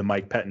we knew the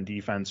Mike Pettin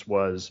defense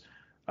was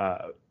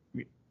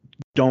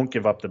don't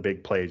give up the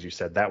big plays. You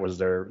said that was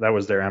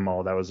their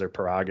MO, that was their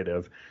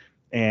prerogative.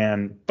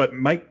 But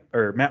Matt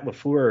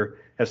LaFleur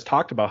has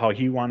talked about how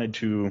he wanted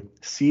to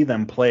see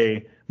them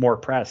play more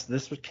press.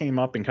 This came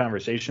up in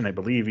conversation, I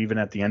believe, even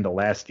at the end of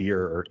last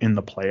year or in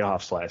the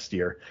playoffs last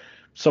year.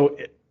 So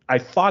I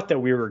thought that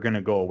we were going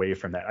to go away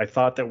from that. I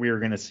thought that we were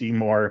going to see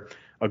more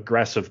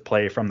aggressive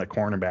play from the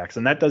cornerbacks.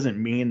 And that doesn't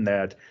mean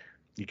that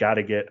you got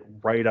to get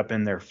right up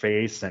in their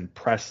face and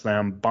press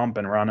them, bump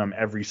and run them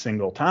every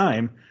single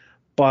time.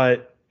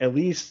 But at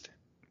least,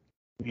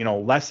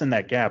 lessen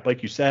that gap.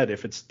 Like you said,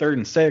 if it's 3rd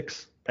and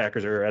 6,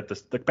 Packers are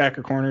the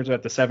Packer corners are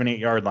at the 7-8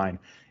 yard line.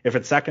 If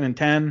it's 2nd and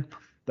 10,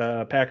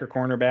 the Packer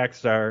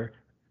cornerbacks are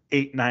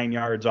 8-9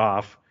 yards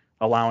off,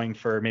 allowing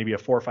for maybe a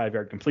 4 or 5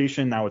 yard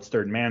completion. Now it's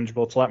 3rd and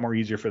manageable. It's a lot more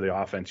easier for the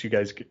offense. You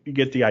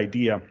get the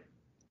idea.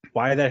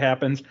 Why that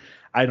happens,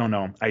 I don't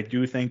know. I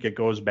do think it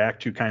goes back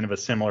to kind of a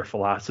similar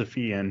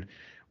philosophy, and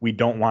we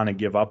don't want to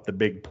give up the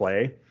big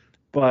play.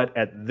 But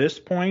at this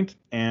point,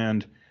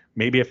 and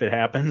maybe if it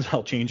happens,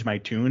 I'll change my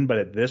tune. But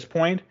at this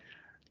point,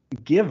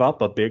 give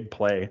up a big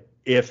play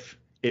if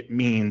it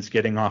means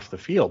getting off the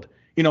field.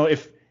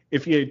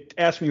 If you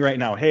ask me right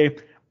now, hey,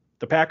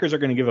 the Packers are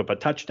going to give up a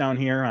touchdown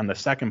here on the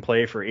 2nd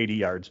play for 80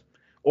 yards,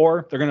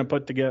 or they're going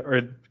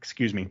to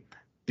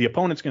the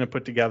opponent's going to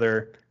put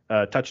together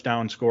a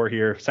touchdown score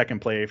here,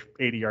 2nd play,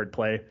 80-yard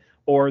play,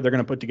 or they're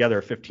going to put together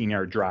a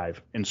 15-yard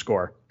drive and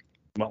score.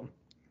 Well,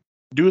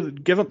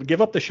 give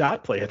up the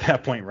shot play at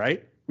that point,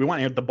 right? We want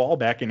to have the ball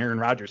back in Aaron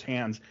Rodgers'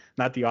 hands,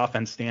 not the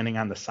offense standing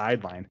on the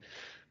sideline.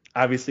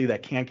 Obviously,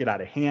 that can't get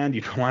out of hand.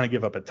 You don't want to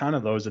give up a ton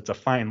of those. It's a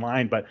fine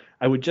line, but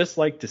I would just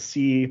like to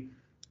see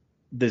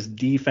this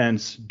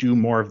defense do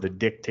more of the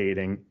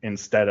dictating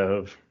instead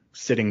of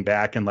sitting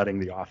back and letting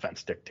the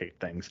offense dictate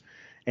things.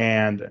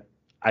 And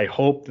I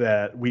hope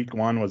that week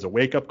 1 was a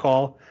wake-up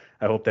call.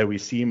 I hope that we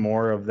see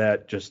more of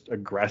that just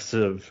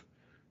aggressive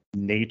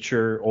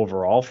nature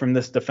overall from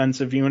this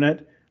defensive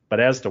unit. But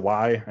as to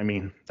why,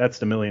 that's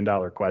the $1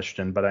 million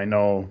question. But I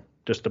know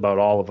just about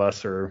all of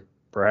us, or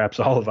perhaps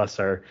all of us,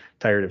 are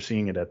tired of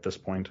seeing it at this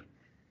point.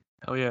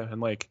 Hell yeah.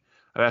 And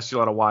I've asked you a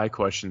lot of why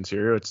questions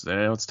here. It's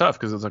tough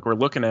because it's we're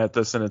looking at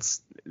this and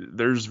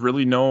there's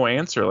really no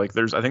answer. I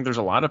think there's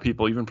a lot of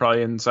people, even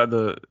probably into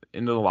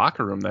the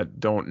locker room, that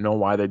don't know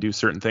why they do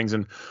certain things.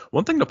 And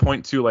one thing to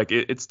point to,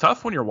 it's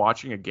tough when you're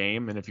watching a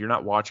game, and if you're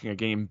not watching a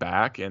game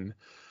back, and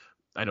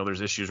I know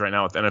there's issues right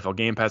now with NFL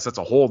Game Pass, that's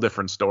a whole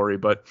different story,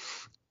 but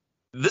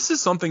this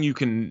is something you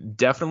can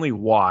definitely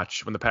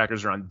watch when the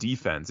Packers are on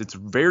defense. It's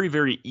very,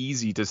 very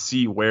easy to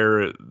see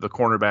where the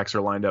cornerbacks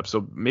are lined up.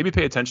 So maybe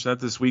pay attention to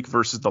that this week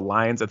versus the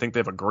Lions. I think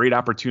they have a great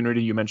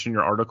opportunity. You mentioned in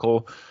your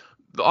article,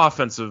 the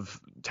offensive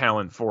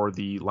talent for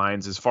the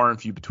Lions is far and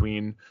few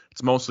between.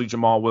 It's mostly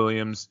Jamal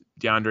Williams,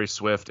 DeAndre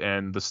Swift,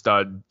 and the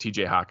stud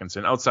TJ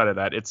Hawkinson. Outside of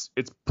that, it's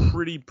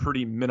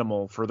pretty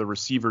minimal for the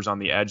receivers on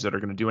the edge that are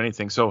going to do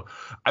anything. So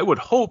I would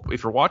hope,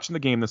 if you're watching the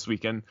game this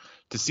weekend,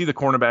 to see the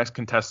cornerbacks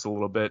contest a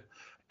little bit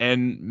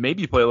and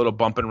maybe play a little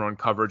bump and run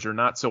coverage, or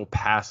not so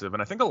passive.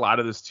 And I think a lot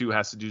of this too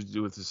has to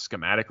do with this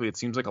schematically. It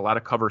seems like a lot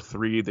of cover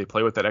 3. They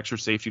play with that extra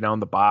safety down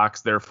the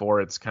box.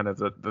 Therefore, it's kind of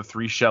the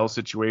 3 shell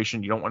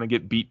situation. You don't want to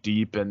get beat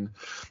deep, and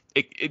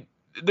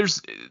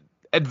there's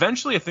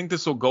eventually, I think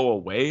this will go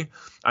away.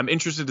 I'm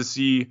interested to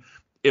see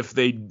if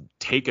they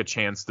take a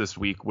chance this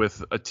week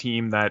with a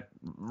team that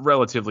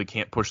relatively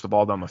can't push the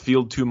ball down the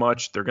field too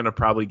much. They're going to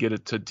probably get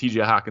it to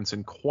TJ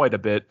Hawkinson quite a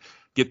bit,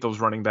 get those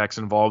running backs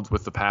involved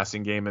with the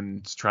passing game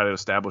and try to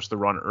establish the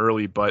run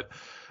early. But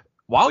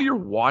while you're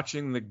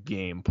watching the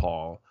game,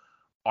 Paul,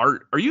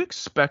 are you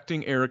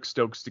expecting Eric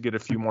Stokes to get a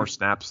few more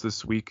snaps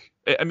this week?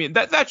 I mean,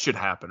 that should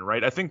happen,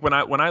 right? I think when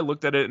I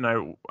looked at it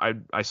and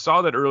I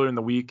saw that earlier in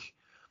the week,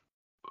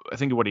 I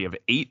think what do you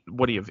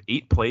have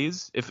 8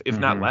 plays, if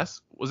not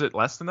less? Was it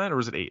less than that, or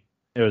was it 8?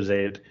 It was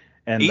 8.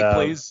 And 8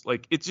 plays,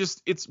 like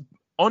it's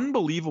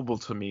unbelievable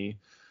to me.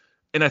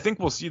 And I think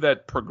we'll see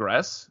that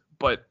progress,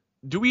 but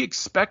do we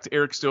expect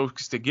Eric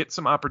Stokes to get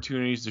some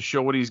opportunities to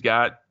show what he's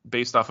got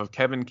based off of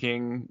Kevin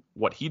King,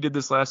 what he did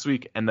this last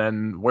week, and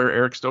then where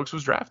Eric Stokes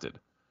was drafted?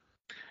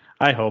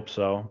 I hope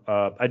so.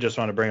 I just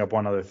want to bring up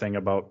one other thing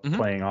about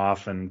playing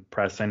off and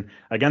pressing.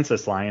 Against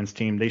this Lions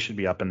team, they should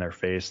be up in their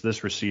face.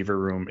 This receiver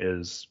room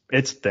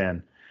it's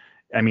thin.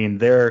 I mean,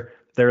 their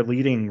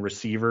leading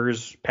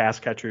receivers, pass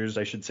catchers,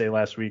 I should say,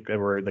 last week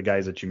were the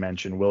guys that you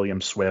mentioned, William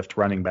Swift,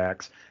 running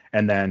backs,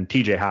 and then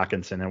TJ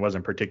Hawkinson. It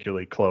wasn't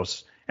particularly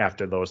close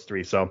after those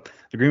three. So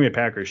the Green Bay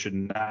Packers should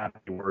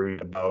not be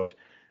worried about,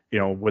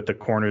 with the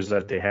corners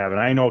that they have. And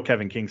I know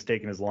Kevin King's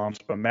taking his lumps,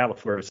 but Matt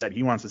LaFleur said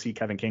he wants to see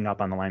Kevin King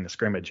up on the line of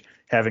scrimmage,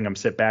 having him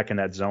sit back in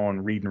that zone,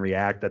 read and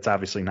react. That's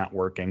obviously not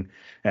working.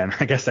 And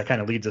I guess that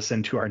kind of leads us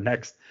into our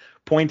next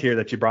point here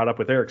that you brought up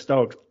with Eric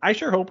Stokes. I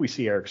sure hope we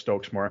see Eric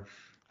Stokes more.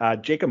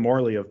 Jacob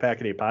Morley of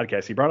Pack-A-Day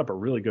Podcast, he brought up a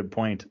really good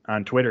point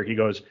on Twitter. He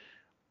goes,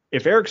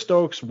 if Eric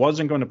Stokes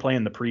wasn't going to play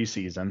in the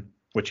preseason,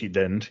 which he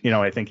didn't,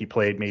 I think he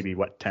played maybe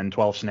 10,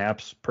 12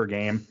 snaps per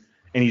game,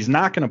 and he's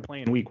not going to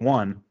play in week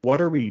 1,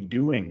 what are we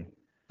doing?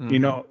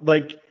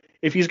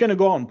 If he's going to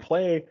go out and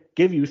play,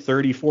 give you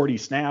 30, 40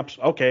 snaps,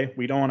 okay,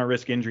 we don't want to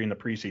risk injury in the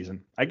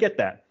preseason. I get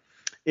that.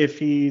 If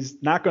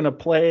he's not going to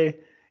play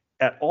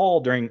at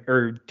all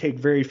take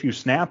very few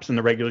snaps in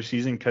the regular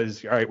season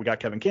because, all right, we got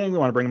Kevin King, we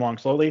want to bring him along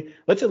slowly,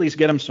 let's at least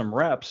get him some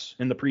reps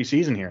in the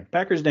preseason here.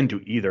 Packers didn't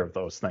do either of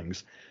those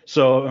things.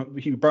 So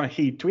he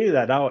tweeted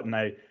that out, and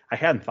I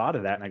hadn't thought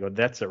of that, and I go,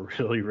 that's a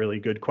really, really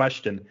good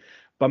question.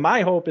 But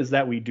my hope is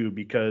that we do,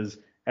 because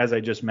as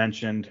I just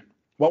mentioned,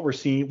 what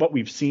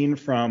we've seen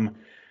from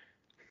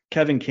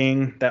Kevin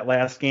King that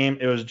last game,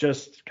 it was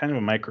just kind of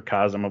a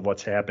microcosm of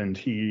what's happened.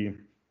 He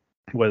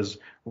was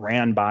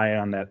ran by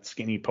on that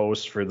skinny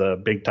post for the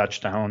big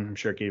touchdown. I'm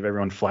sure it gave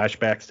everyone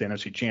flashbacks to the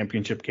NFC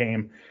Championship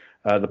game.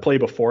 The play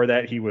before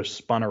that, he was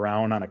spun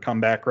around on a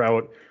comeback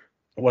route.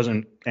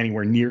 Wasn't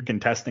anywhere near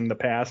contesting the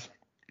pass.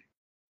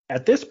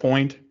 At this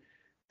point,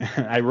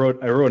 I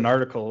wrote an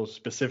article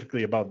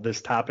specifically about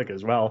this topic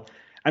as well.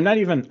 I'm not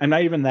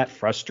even that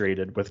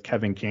frustrated with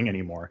Kevin King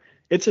anymore.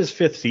 It's his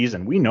 5th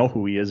season. We know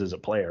who he is as a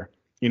player.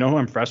 You know who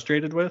I'm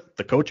frustrated with?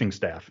 The coaching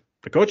staff.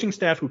 The coaching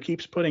staff who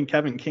keeps putting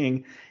Kevin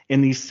King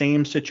in these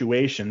same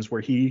situations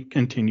where he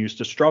continues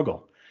to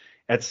struggle.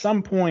 At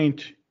some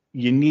point,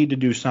 you need to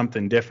do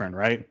something different,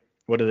 right?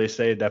 What do they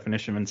say?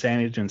 Definition of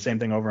insanity, doing the same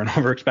thing over and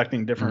over,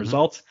 expecting different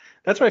results.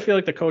 That's what I feel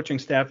like the coaching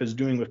staff is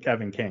doing with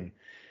Kevin King.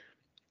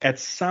 At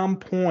some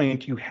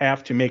point, you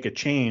have to make a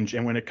change.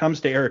 And when it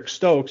comes to Eric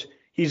Stokes,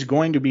 he's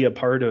going to be a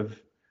part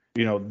of,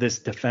 this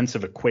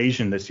defensive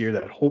equation this year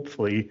that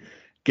hopefully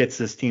gets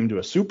this team to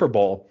a Super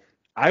Bowl.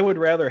 I would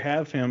rather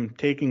have him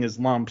taking his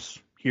lumps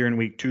here in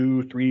week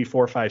 2, 3,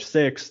 4, 5,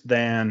 6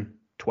 than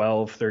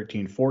 12,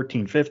 13,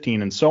 14,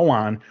 15, and so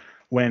on.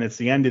 When it's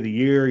the end of the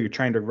year, you're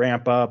trying to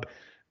ramp up,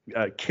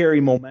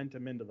 carry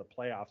momentum into the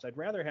playoffs. I'd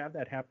rather have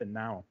that happen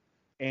now.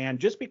 And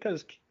just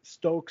because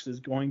Stokes is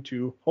going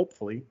to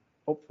hopefully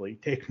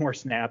take more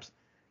snaps,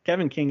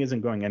 Kevin King isn't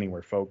going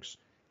anywhere, folks.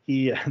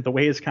 The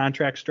way his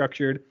contract's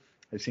structured,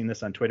 I've seen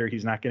this on Twitter,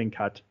 he's not getting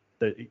cut.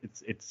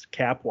 It's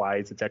cap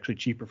wise. It's actually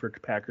cheaper for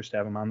Packers to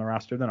have him on the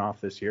roster than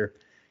off this year.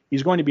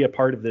 He's going to be a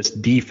part of this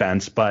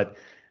defense, but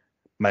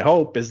my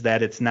hope is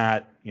that it's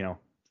not,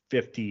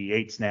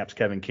 58 snaps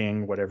Kevin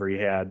King, whatever he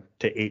had,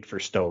 to 8 for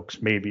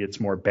Stokes. Maybe it's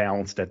more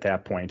balanced at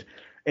that point.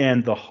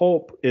 And the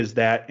hope is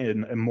that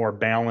in a more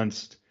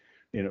balanced,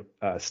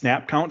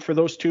 snap count for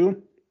those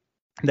two,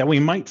 that we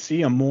might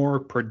see a more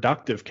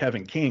productive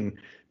Kevin King,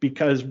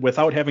 because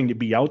without having to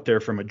be out there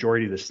for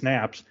majority of the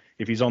snaps,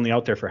 if he's only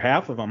out there for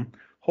half of them,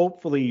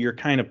 hopefully you're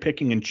kind of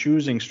picking and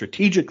choosing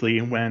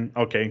strategically when,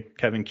 okay,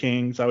 Kevin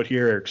King's out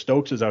here, Eric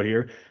Stokes is out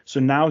here. So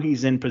now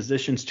he's in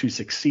positions to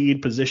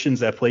succeed, positions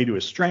that play to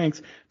his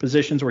strengths,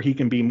 positions where he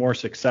can be more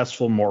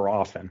successful more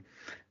often.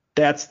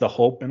 That's the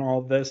hope in all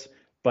of this.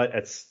 But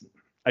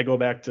I go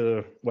back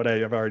to what I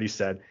have already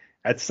said.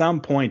 At some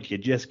point, you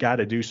just got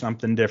to do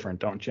something different,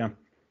 don't you?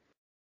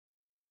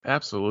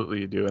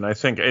 Absolutely you do. And I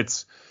think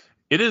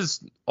it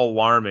is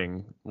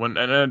alarming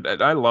and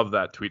I love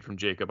that tweet from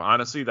Jacob.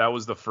 Honestly, that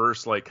was the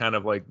first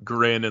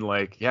grin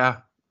and yeah,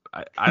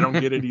 I don't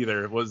get it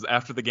either. It was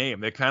after the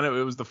game. It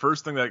was the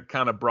first thing that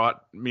kind of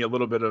brought me a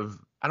little bit of,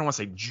 I don't want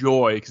to say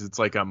joy, because it's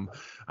like I'm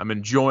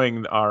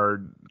enjoying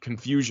our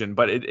confusion,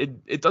 but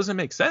it doesn't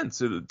make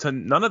sense.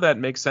 None of that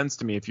makes sense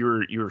to me. If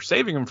you were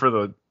saving him for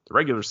the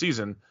regular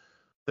season,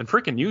 then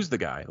freaking use the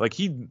guy. Like,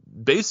 he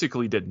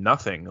basically did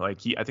nothing. Like,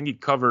 I think he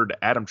covered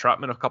Adam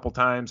Trautman a couple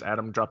times.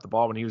 Adam dropped the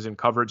ball when he was in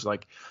coverage.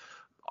 Like,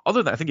 other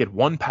than that, I think he had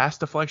one pass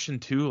deflection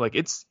too. Like,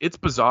 it's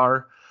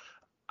bizarre.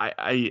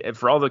 I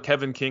for all the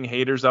Kevin King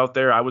haters out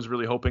there, I was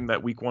really hoping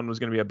that week 1 was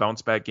going to be a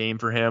bounce back game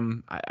for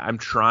him. I'm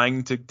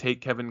trying to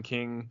take Kevin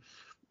King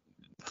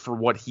for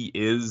what he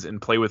is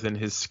and play within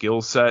his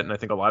skill set. And I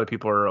think a lot of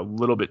people are a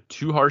little bit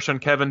too harsh on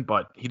Kevin,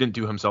 but he didn't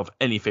do himself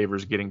any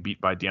favors getting beat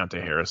by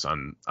Deontay Harris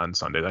on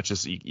Sunday. That's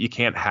just, you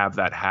can't have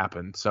that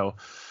happen. So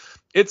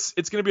it's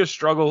going to be a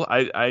struggle.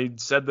 I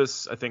said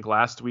this, I think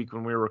last week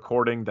when we were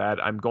recording,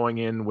 that I'm going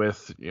in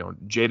with,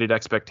 jaded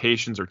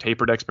expectations or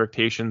tapered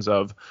expectations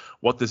of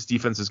what this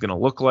defense is going to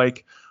look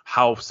like,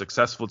 how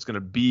successful it's going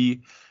to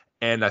be.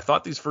 And I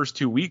thought these first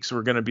 2 weeks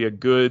were going to be a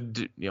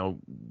good,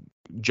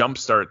 jump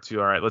start to,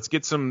 all right, let's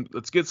get some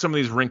of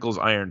these wrinkles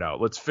ironed out.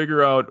 Let's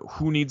figure out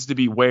who needs to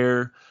be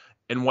where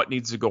and what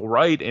needs to go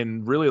right.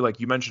 And really,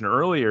 like you mentioned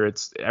earlier,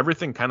 it's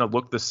everything kind of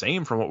looked the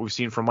same from what we've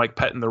seen from Mike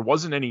Pettine. There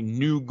wasn't any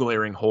new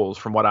glaring holes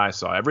from what I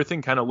saw.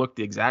 Everything kind of looked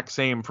the exact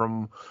same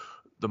from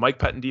the Mike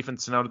Pettine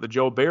defense and out of the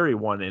Joe Barry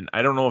one. And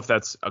I don't know if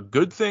that's a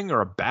good thing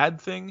or a bad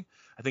thing.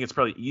 I think it's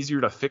probably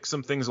easier to fix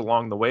some things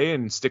along the way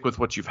and stick with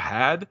what you've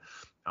had.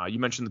 You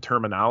mentioned the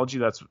terminology.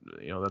 That's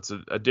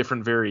a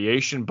different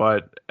variation,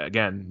 but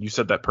again, you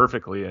said that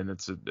perfectly, and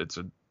it's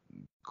a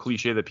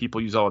cliche that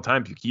people use all the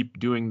time. If you keep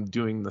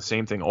doing the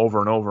same thing over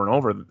and over and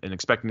over and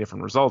expecting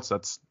different results,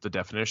 that's the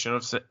definition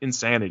of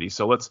insanity.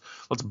 So let's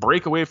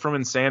break away from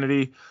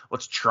insanity.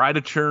 Let's try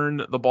to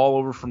turn the ball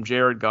over from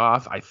Jared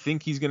Goff. I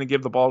think he's going to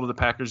give the ball to the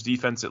Packers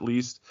defense at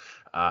least.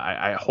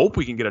 I hope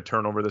we can get a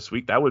turnover this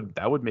week. That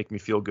would make me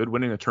feel good.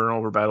 Winning a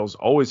turnover battle is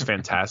always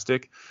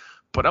fantastic.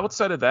 But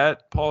outside of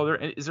that, Paul,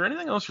 is there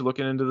anything else you're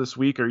looking into this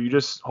week? Or are you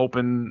just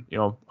hoping,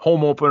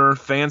 home opener,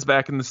 fans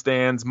back in the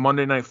stands,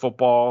 Monday Night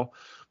Football,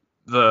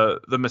 the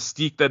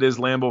mystique that is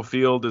Lambeau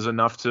Field is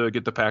enough to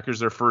get the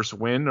Packers their first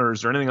win? Or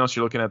is there anything else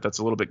you're looking at that's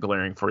a little bit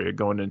glaring for you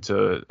going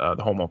into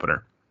the home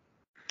opener?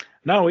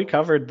 No, we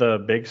covered the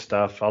big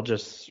stuff. I'll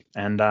just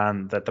end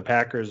on that the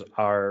Packers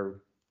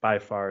are by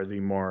far the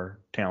more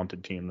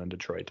talented team than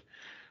Detroit.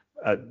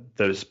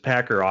 This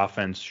Packer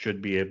offense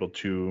should be able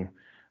to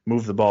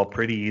move the ball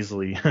pretty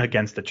easily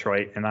against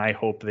Detroit, and I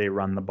hope they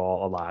run the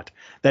ball a lot.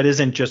 That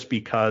isn't just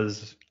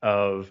because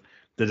of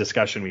the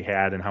discussion we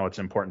had and how it's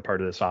an important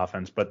part of this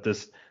offense, but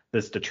this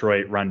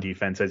Detroit run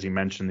defense, as you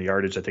mentioned, the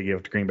yardage that they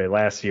gave to Green Bay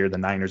last year, the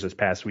Niners this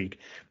past week,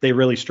 they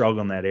really struggle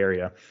in that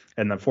area.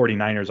 And the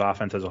 49ers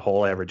offense as a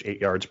whole averaged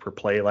 8 yards per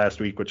play last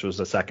week, which was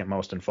the second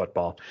most in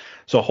football.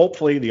 So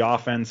hopefully the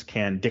offense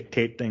can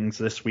dictate things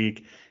this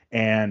week,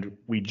 and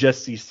we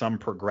just see some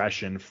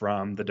progression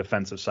from the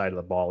defensive side of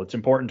the ball. It's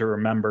important to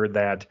remember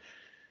that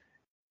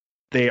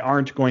they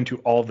aren't going to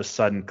all of a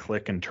sudden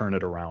click and turn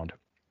it around.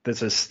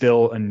 This is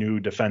still a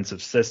new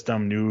defensive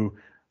system, new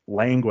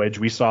language.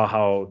 We saw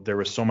how there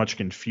was so much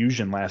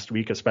confusion last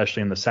week,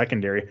 especially in the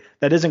secondary.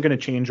 That isn't going to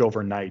change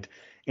overnight.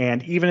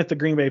 And even if the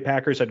Green Bay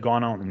Packers had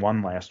gone out and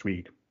won last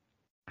week,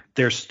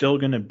 there's still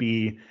going to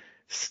be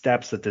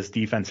steps that this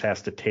defense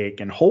has to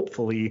take. And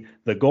hopefully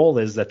the goal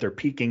is that they're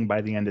peaking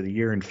by the end of the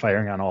year and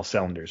firing on all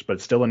cylinders. But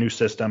it's still a new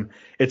system.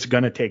 It's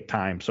going to take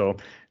time. So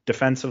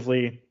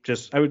defensively,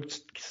 I would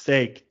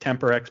say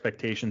temper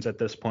expectations at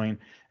this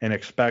point and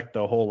expect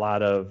a whole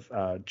lot of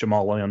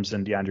Jamal Williams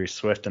and DeAndre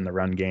Swift in the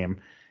run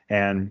game.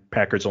 And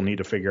Packers will need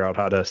to figure out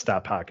how to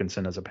stop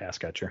Hockenson as a pass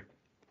catcher.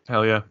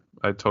 Hell yeah.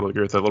 I totally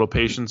agree with that. A little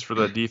patience for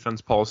the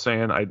defense, Paul's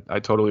saying. I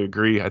totally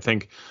agree. I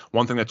think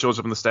one thing that shows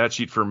up in the stat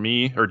sheet for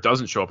me, or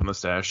doesn't show up in the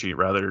stat sheet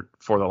rather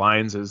for the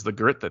Lions, is the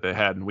grit that they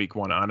had in week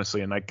 1,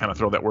 honestly. And I kind of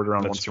throw that word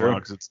around once in a while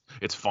because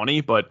it's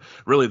funny, but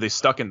really they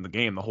stuck in the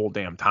game the whole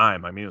damn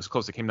time. I mean, it was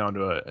close. It came down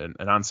to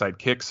an onside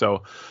kick.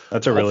 So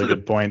that's a really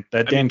good point.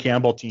 That Dan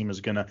Campbell team is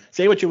going to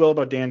say what you will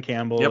about Dan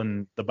Campbell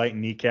and the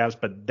biting kneecaps,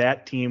 but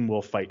that team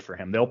will fight for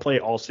him. They'll play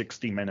all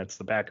 60 minutes.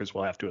 The Packers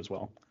will have to as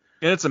well.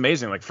 And it's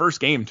amazing, like first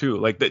game too.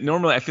 Like that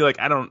normally, I feel like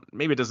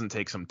maybe it doesn't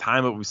take some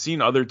time, but we've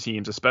seen other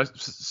teams,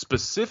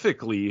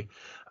 specifically,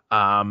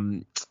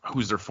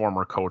 who's their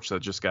former coach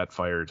that just got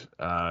fired?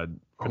 Who am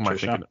I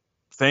thinking?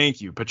 Thank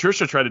you.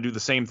 Patricia tried to do the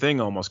same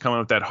thing, almost coming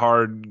with that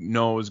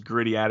hard-nosed,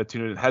 gritty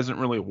attitude. It hasn't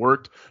really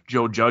worked.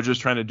 Joe Judge is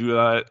trying to do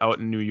that out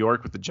in New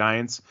York with the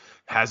Giants.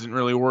 Hasn't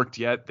really worked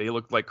yet. They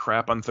looked like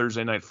crap on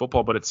Thursday Night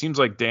Football, but it seems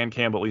like Dan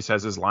Campbell at least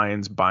has his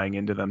Lions buying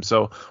into them.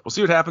 So we'll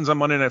see what happens on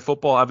Monday Night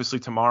Football. Obviously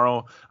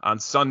tomorrow on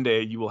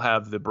Sunday, you will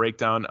have the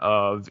breakdown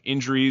of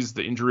injuries,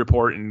 the injury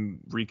report, and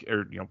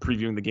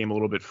previewing the game a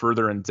little bit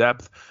further in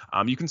depth.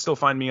 You can still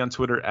find me on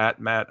Twitter at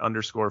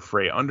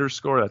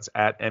Matt_Frey_. That's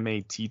at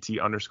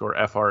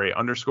MATT_FRA_.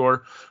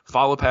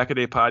 Follow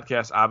Pack-A-Day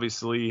Podcast,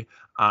 obviously,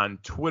 on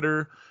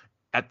Twitter.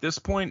 At this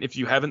point, if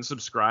you haven't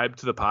subscribed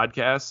to the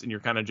podcast and you're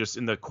kind of just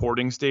in the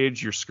courting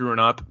stage, you're screwing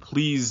up,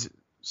 please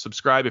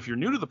subscribe. If you're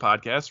new to the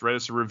podcast, write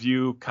us a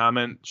review,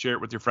 comment, share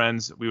it with your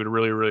friends. We would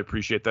really, really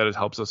appreciate that. It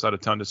helps us out a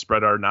ton to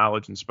spread our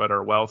knowledge and spread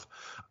our wealth.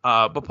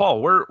 But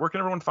Paul, where can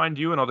everyone find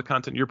you and all the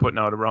content you're putting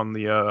out around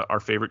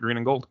our favorite green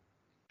and gold?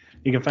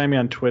 You can find me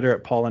on Twitter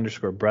at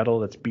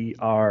Paul_Bretl. That's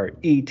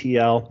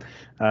BRETL.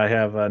 I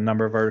have a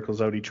number of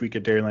articles out each week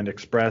at Dairyland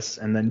Express,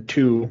 and then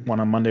one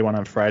on Monday, one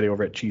on Friday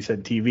over at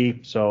Cheesehead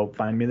TV. So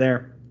find me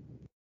there.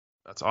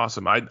 That's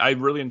awesome. I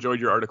really enjoyed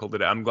your article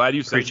today. I'm glad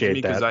you sent it to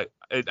me because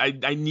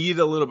I need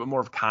a little bit more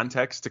of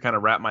context to kind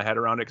of wrap my head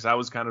around it because I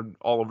was kind of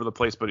all over the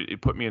place, but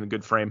it put me in a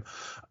good frame.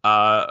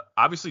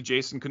 Obviously,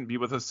 Jason couldn't be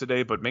with us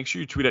today, but make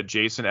sure you tweet at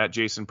Jason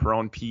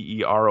Perone,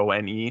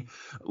 Perone.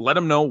 Let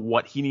him know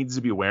what he needs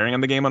to be wearing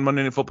on the game on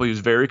Monday Night Football. He was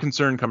very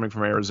concerned coming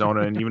from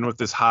Arizona, and even with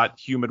this hot,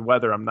 humid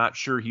weather, I'm not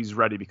sure he's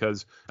ready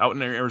because out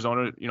in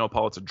Arizona,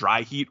 Paul, it's a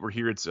dry heat. We're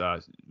here, it's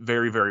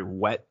very, very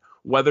wet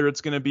weather it's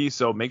going to be.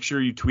 So make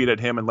sure you tweet at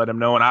him and let him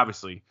know. And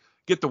obviously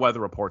get the weather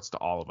reports to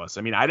all of us.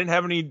 I mean, I didn't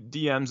have any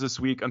DMs this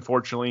week,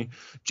 unfortunately.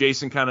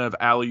 Jason kind of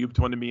alley-ooped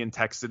one to me and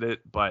texted it,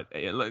 but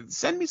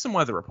send me some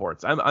weather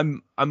reports.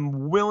 I'm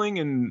willing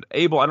and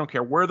able. I don't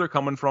care where they're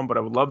coming from, but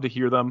I would love to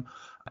hear them.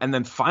 And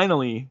then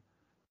finally,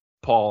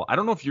 Paul, I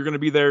don't know if you're going to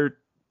be there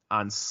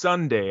on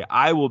Sunday.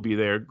 I will be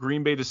there.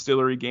 Green Bay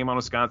Distillery, game on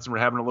Wisconsin. We're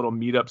having a little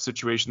meetup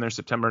situation there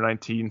September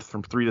 19th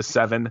from 3 to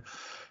 7.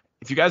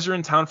 If you guys are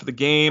in town for the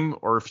game,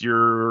 or if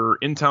you're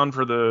in town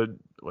for the,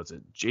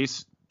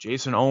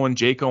 Jason Owen,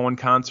 Jake Owen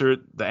concert,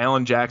 the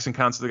Alan Jackson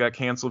concert that got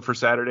canceled for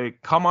Saturday,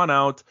 come on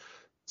out,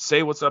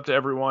 say what's up to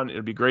everyone.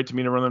 It'd be great to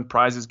meet everyone.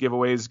 Prizes,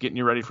 giveaways, getting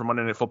you ready for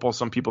Monday Night Football.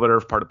 Some people that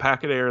are part of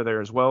Pack-A-Day are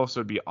there as well, so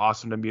it'd be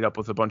awesome to meet up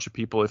with a bunch of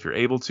people if you're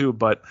able to.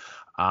 But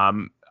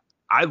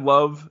I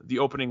love the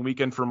opening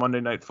weekend for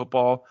Monday Night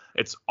Football.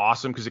 It's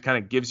awesome because it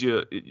kind of gives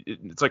you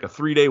it's like a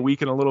 3-day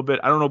weekend a little bit.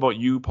 I don't know about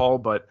you, Paul,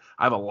 but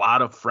I have a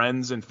lot of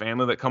friends and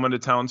family that come into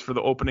towns for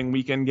the opening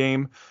weekend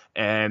game,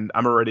 and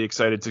I'm already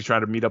excited to try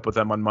to meet up with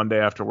them on Monday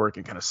after work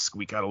and kind of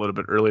squeak out a little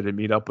bit early to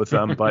meet up with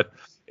them. But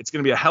it's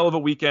going to be a hell of a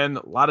weekend.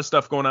 A lot of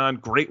stuff going on.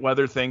 Great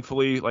weather,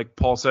 thankfully. Like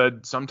Paul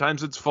said,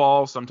 sometimes it's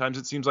fall. Sometimes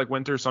it seems like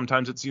winter.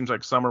 Sometimes it seems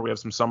like summer. We have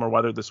some summer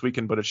weather this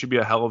weekend, but it should be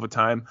a hell of a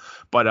time.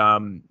 But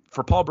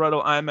for Paul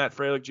Bretl, I'm Matt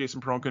Freilich.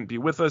 Jason Perone couldn't be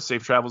with us.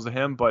 Safe travels to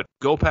him. But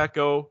go Pack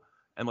Go,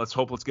 and let's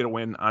get a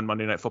win on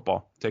Monday Night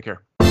Football. Take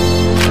care.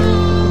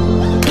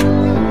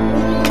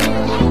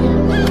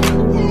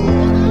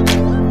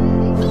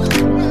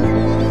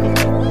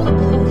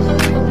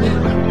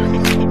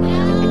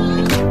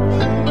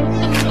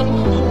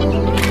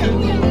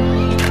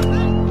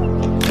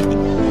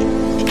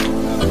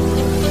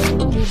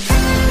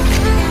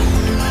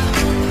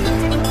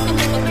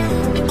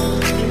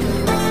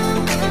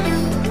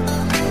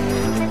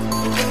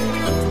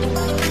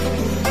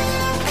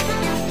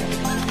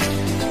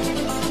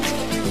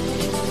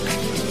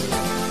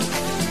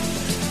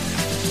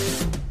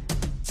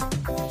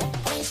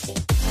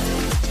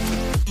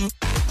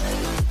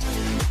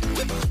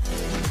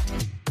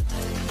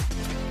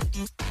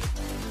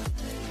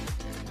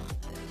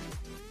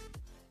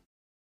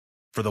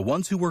 For the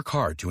ones who work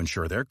hard to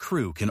ensure their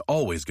crew can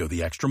always go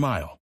the extra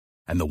mile,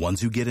 and the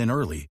ones who get in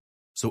early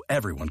so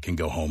everyone can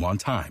go home on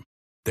time,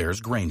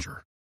 there's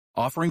Grainger,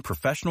 offering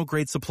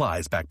professional-grade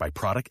supplies backed by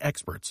product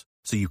experts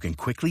so you can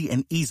quickly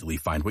and easily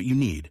find what you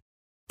need.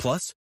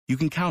 Plus, you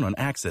can count on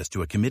access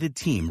to a committed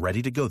team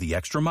ready to go the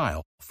extra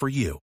mile for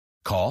you.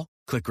 Call,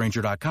 click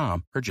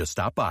Grainger.com, or just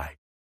stop by.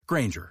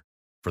 Grainger,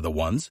 for the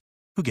ones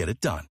who get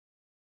it done.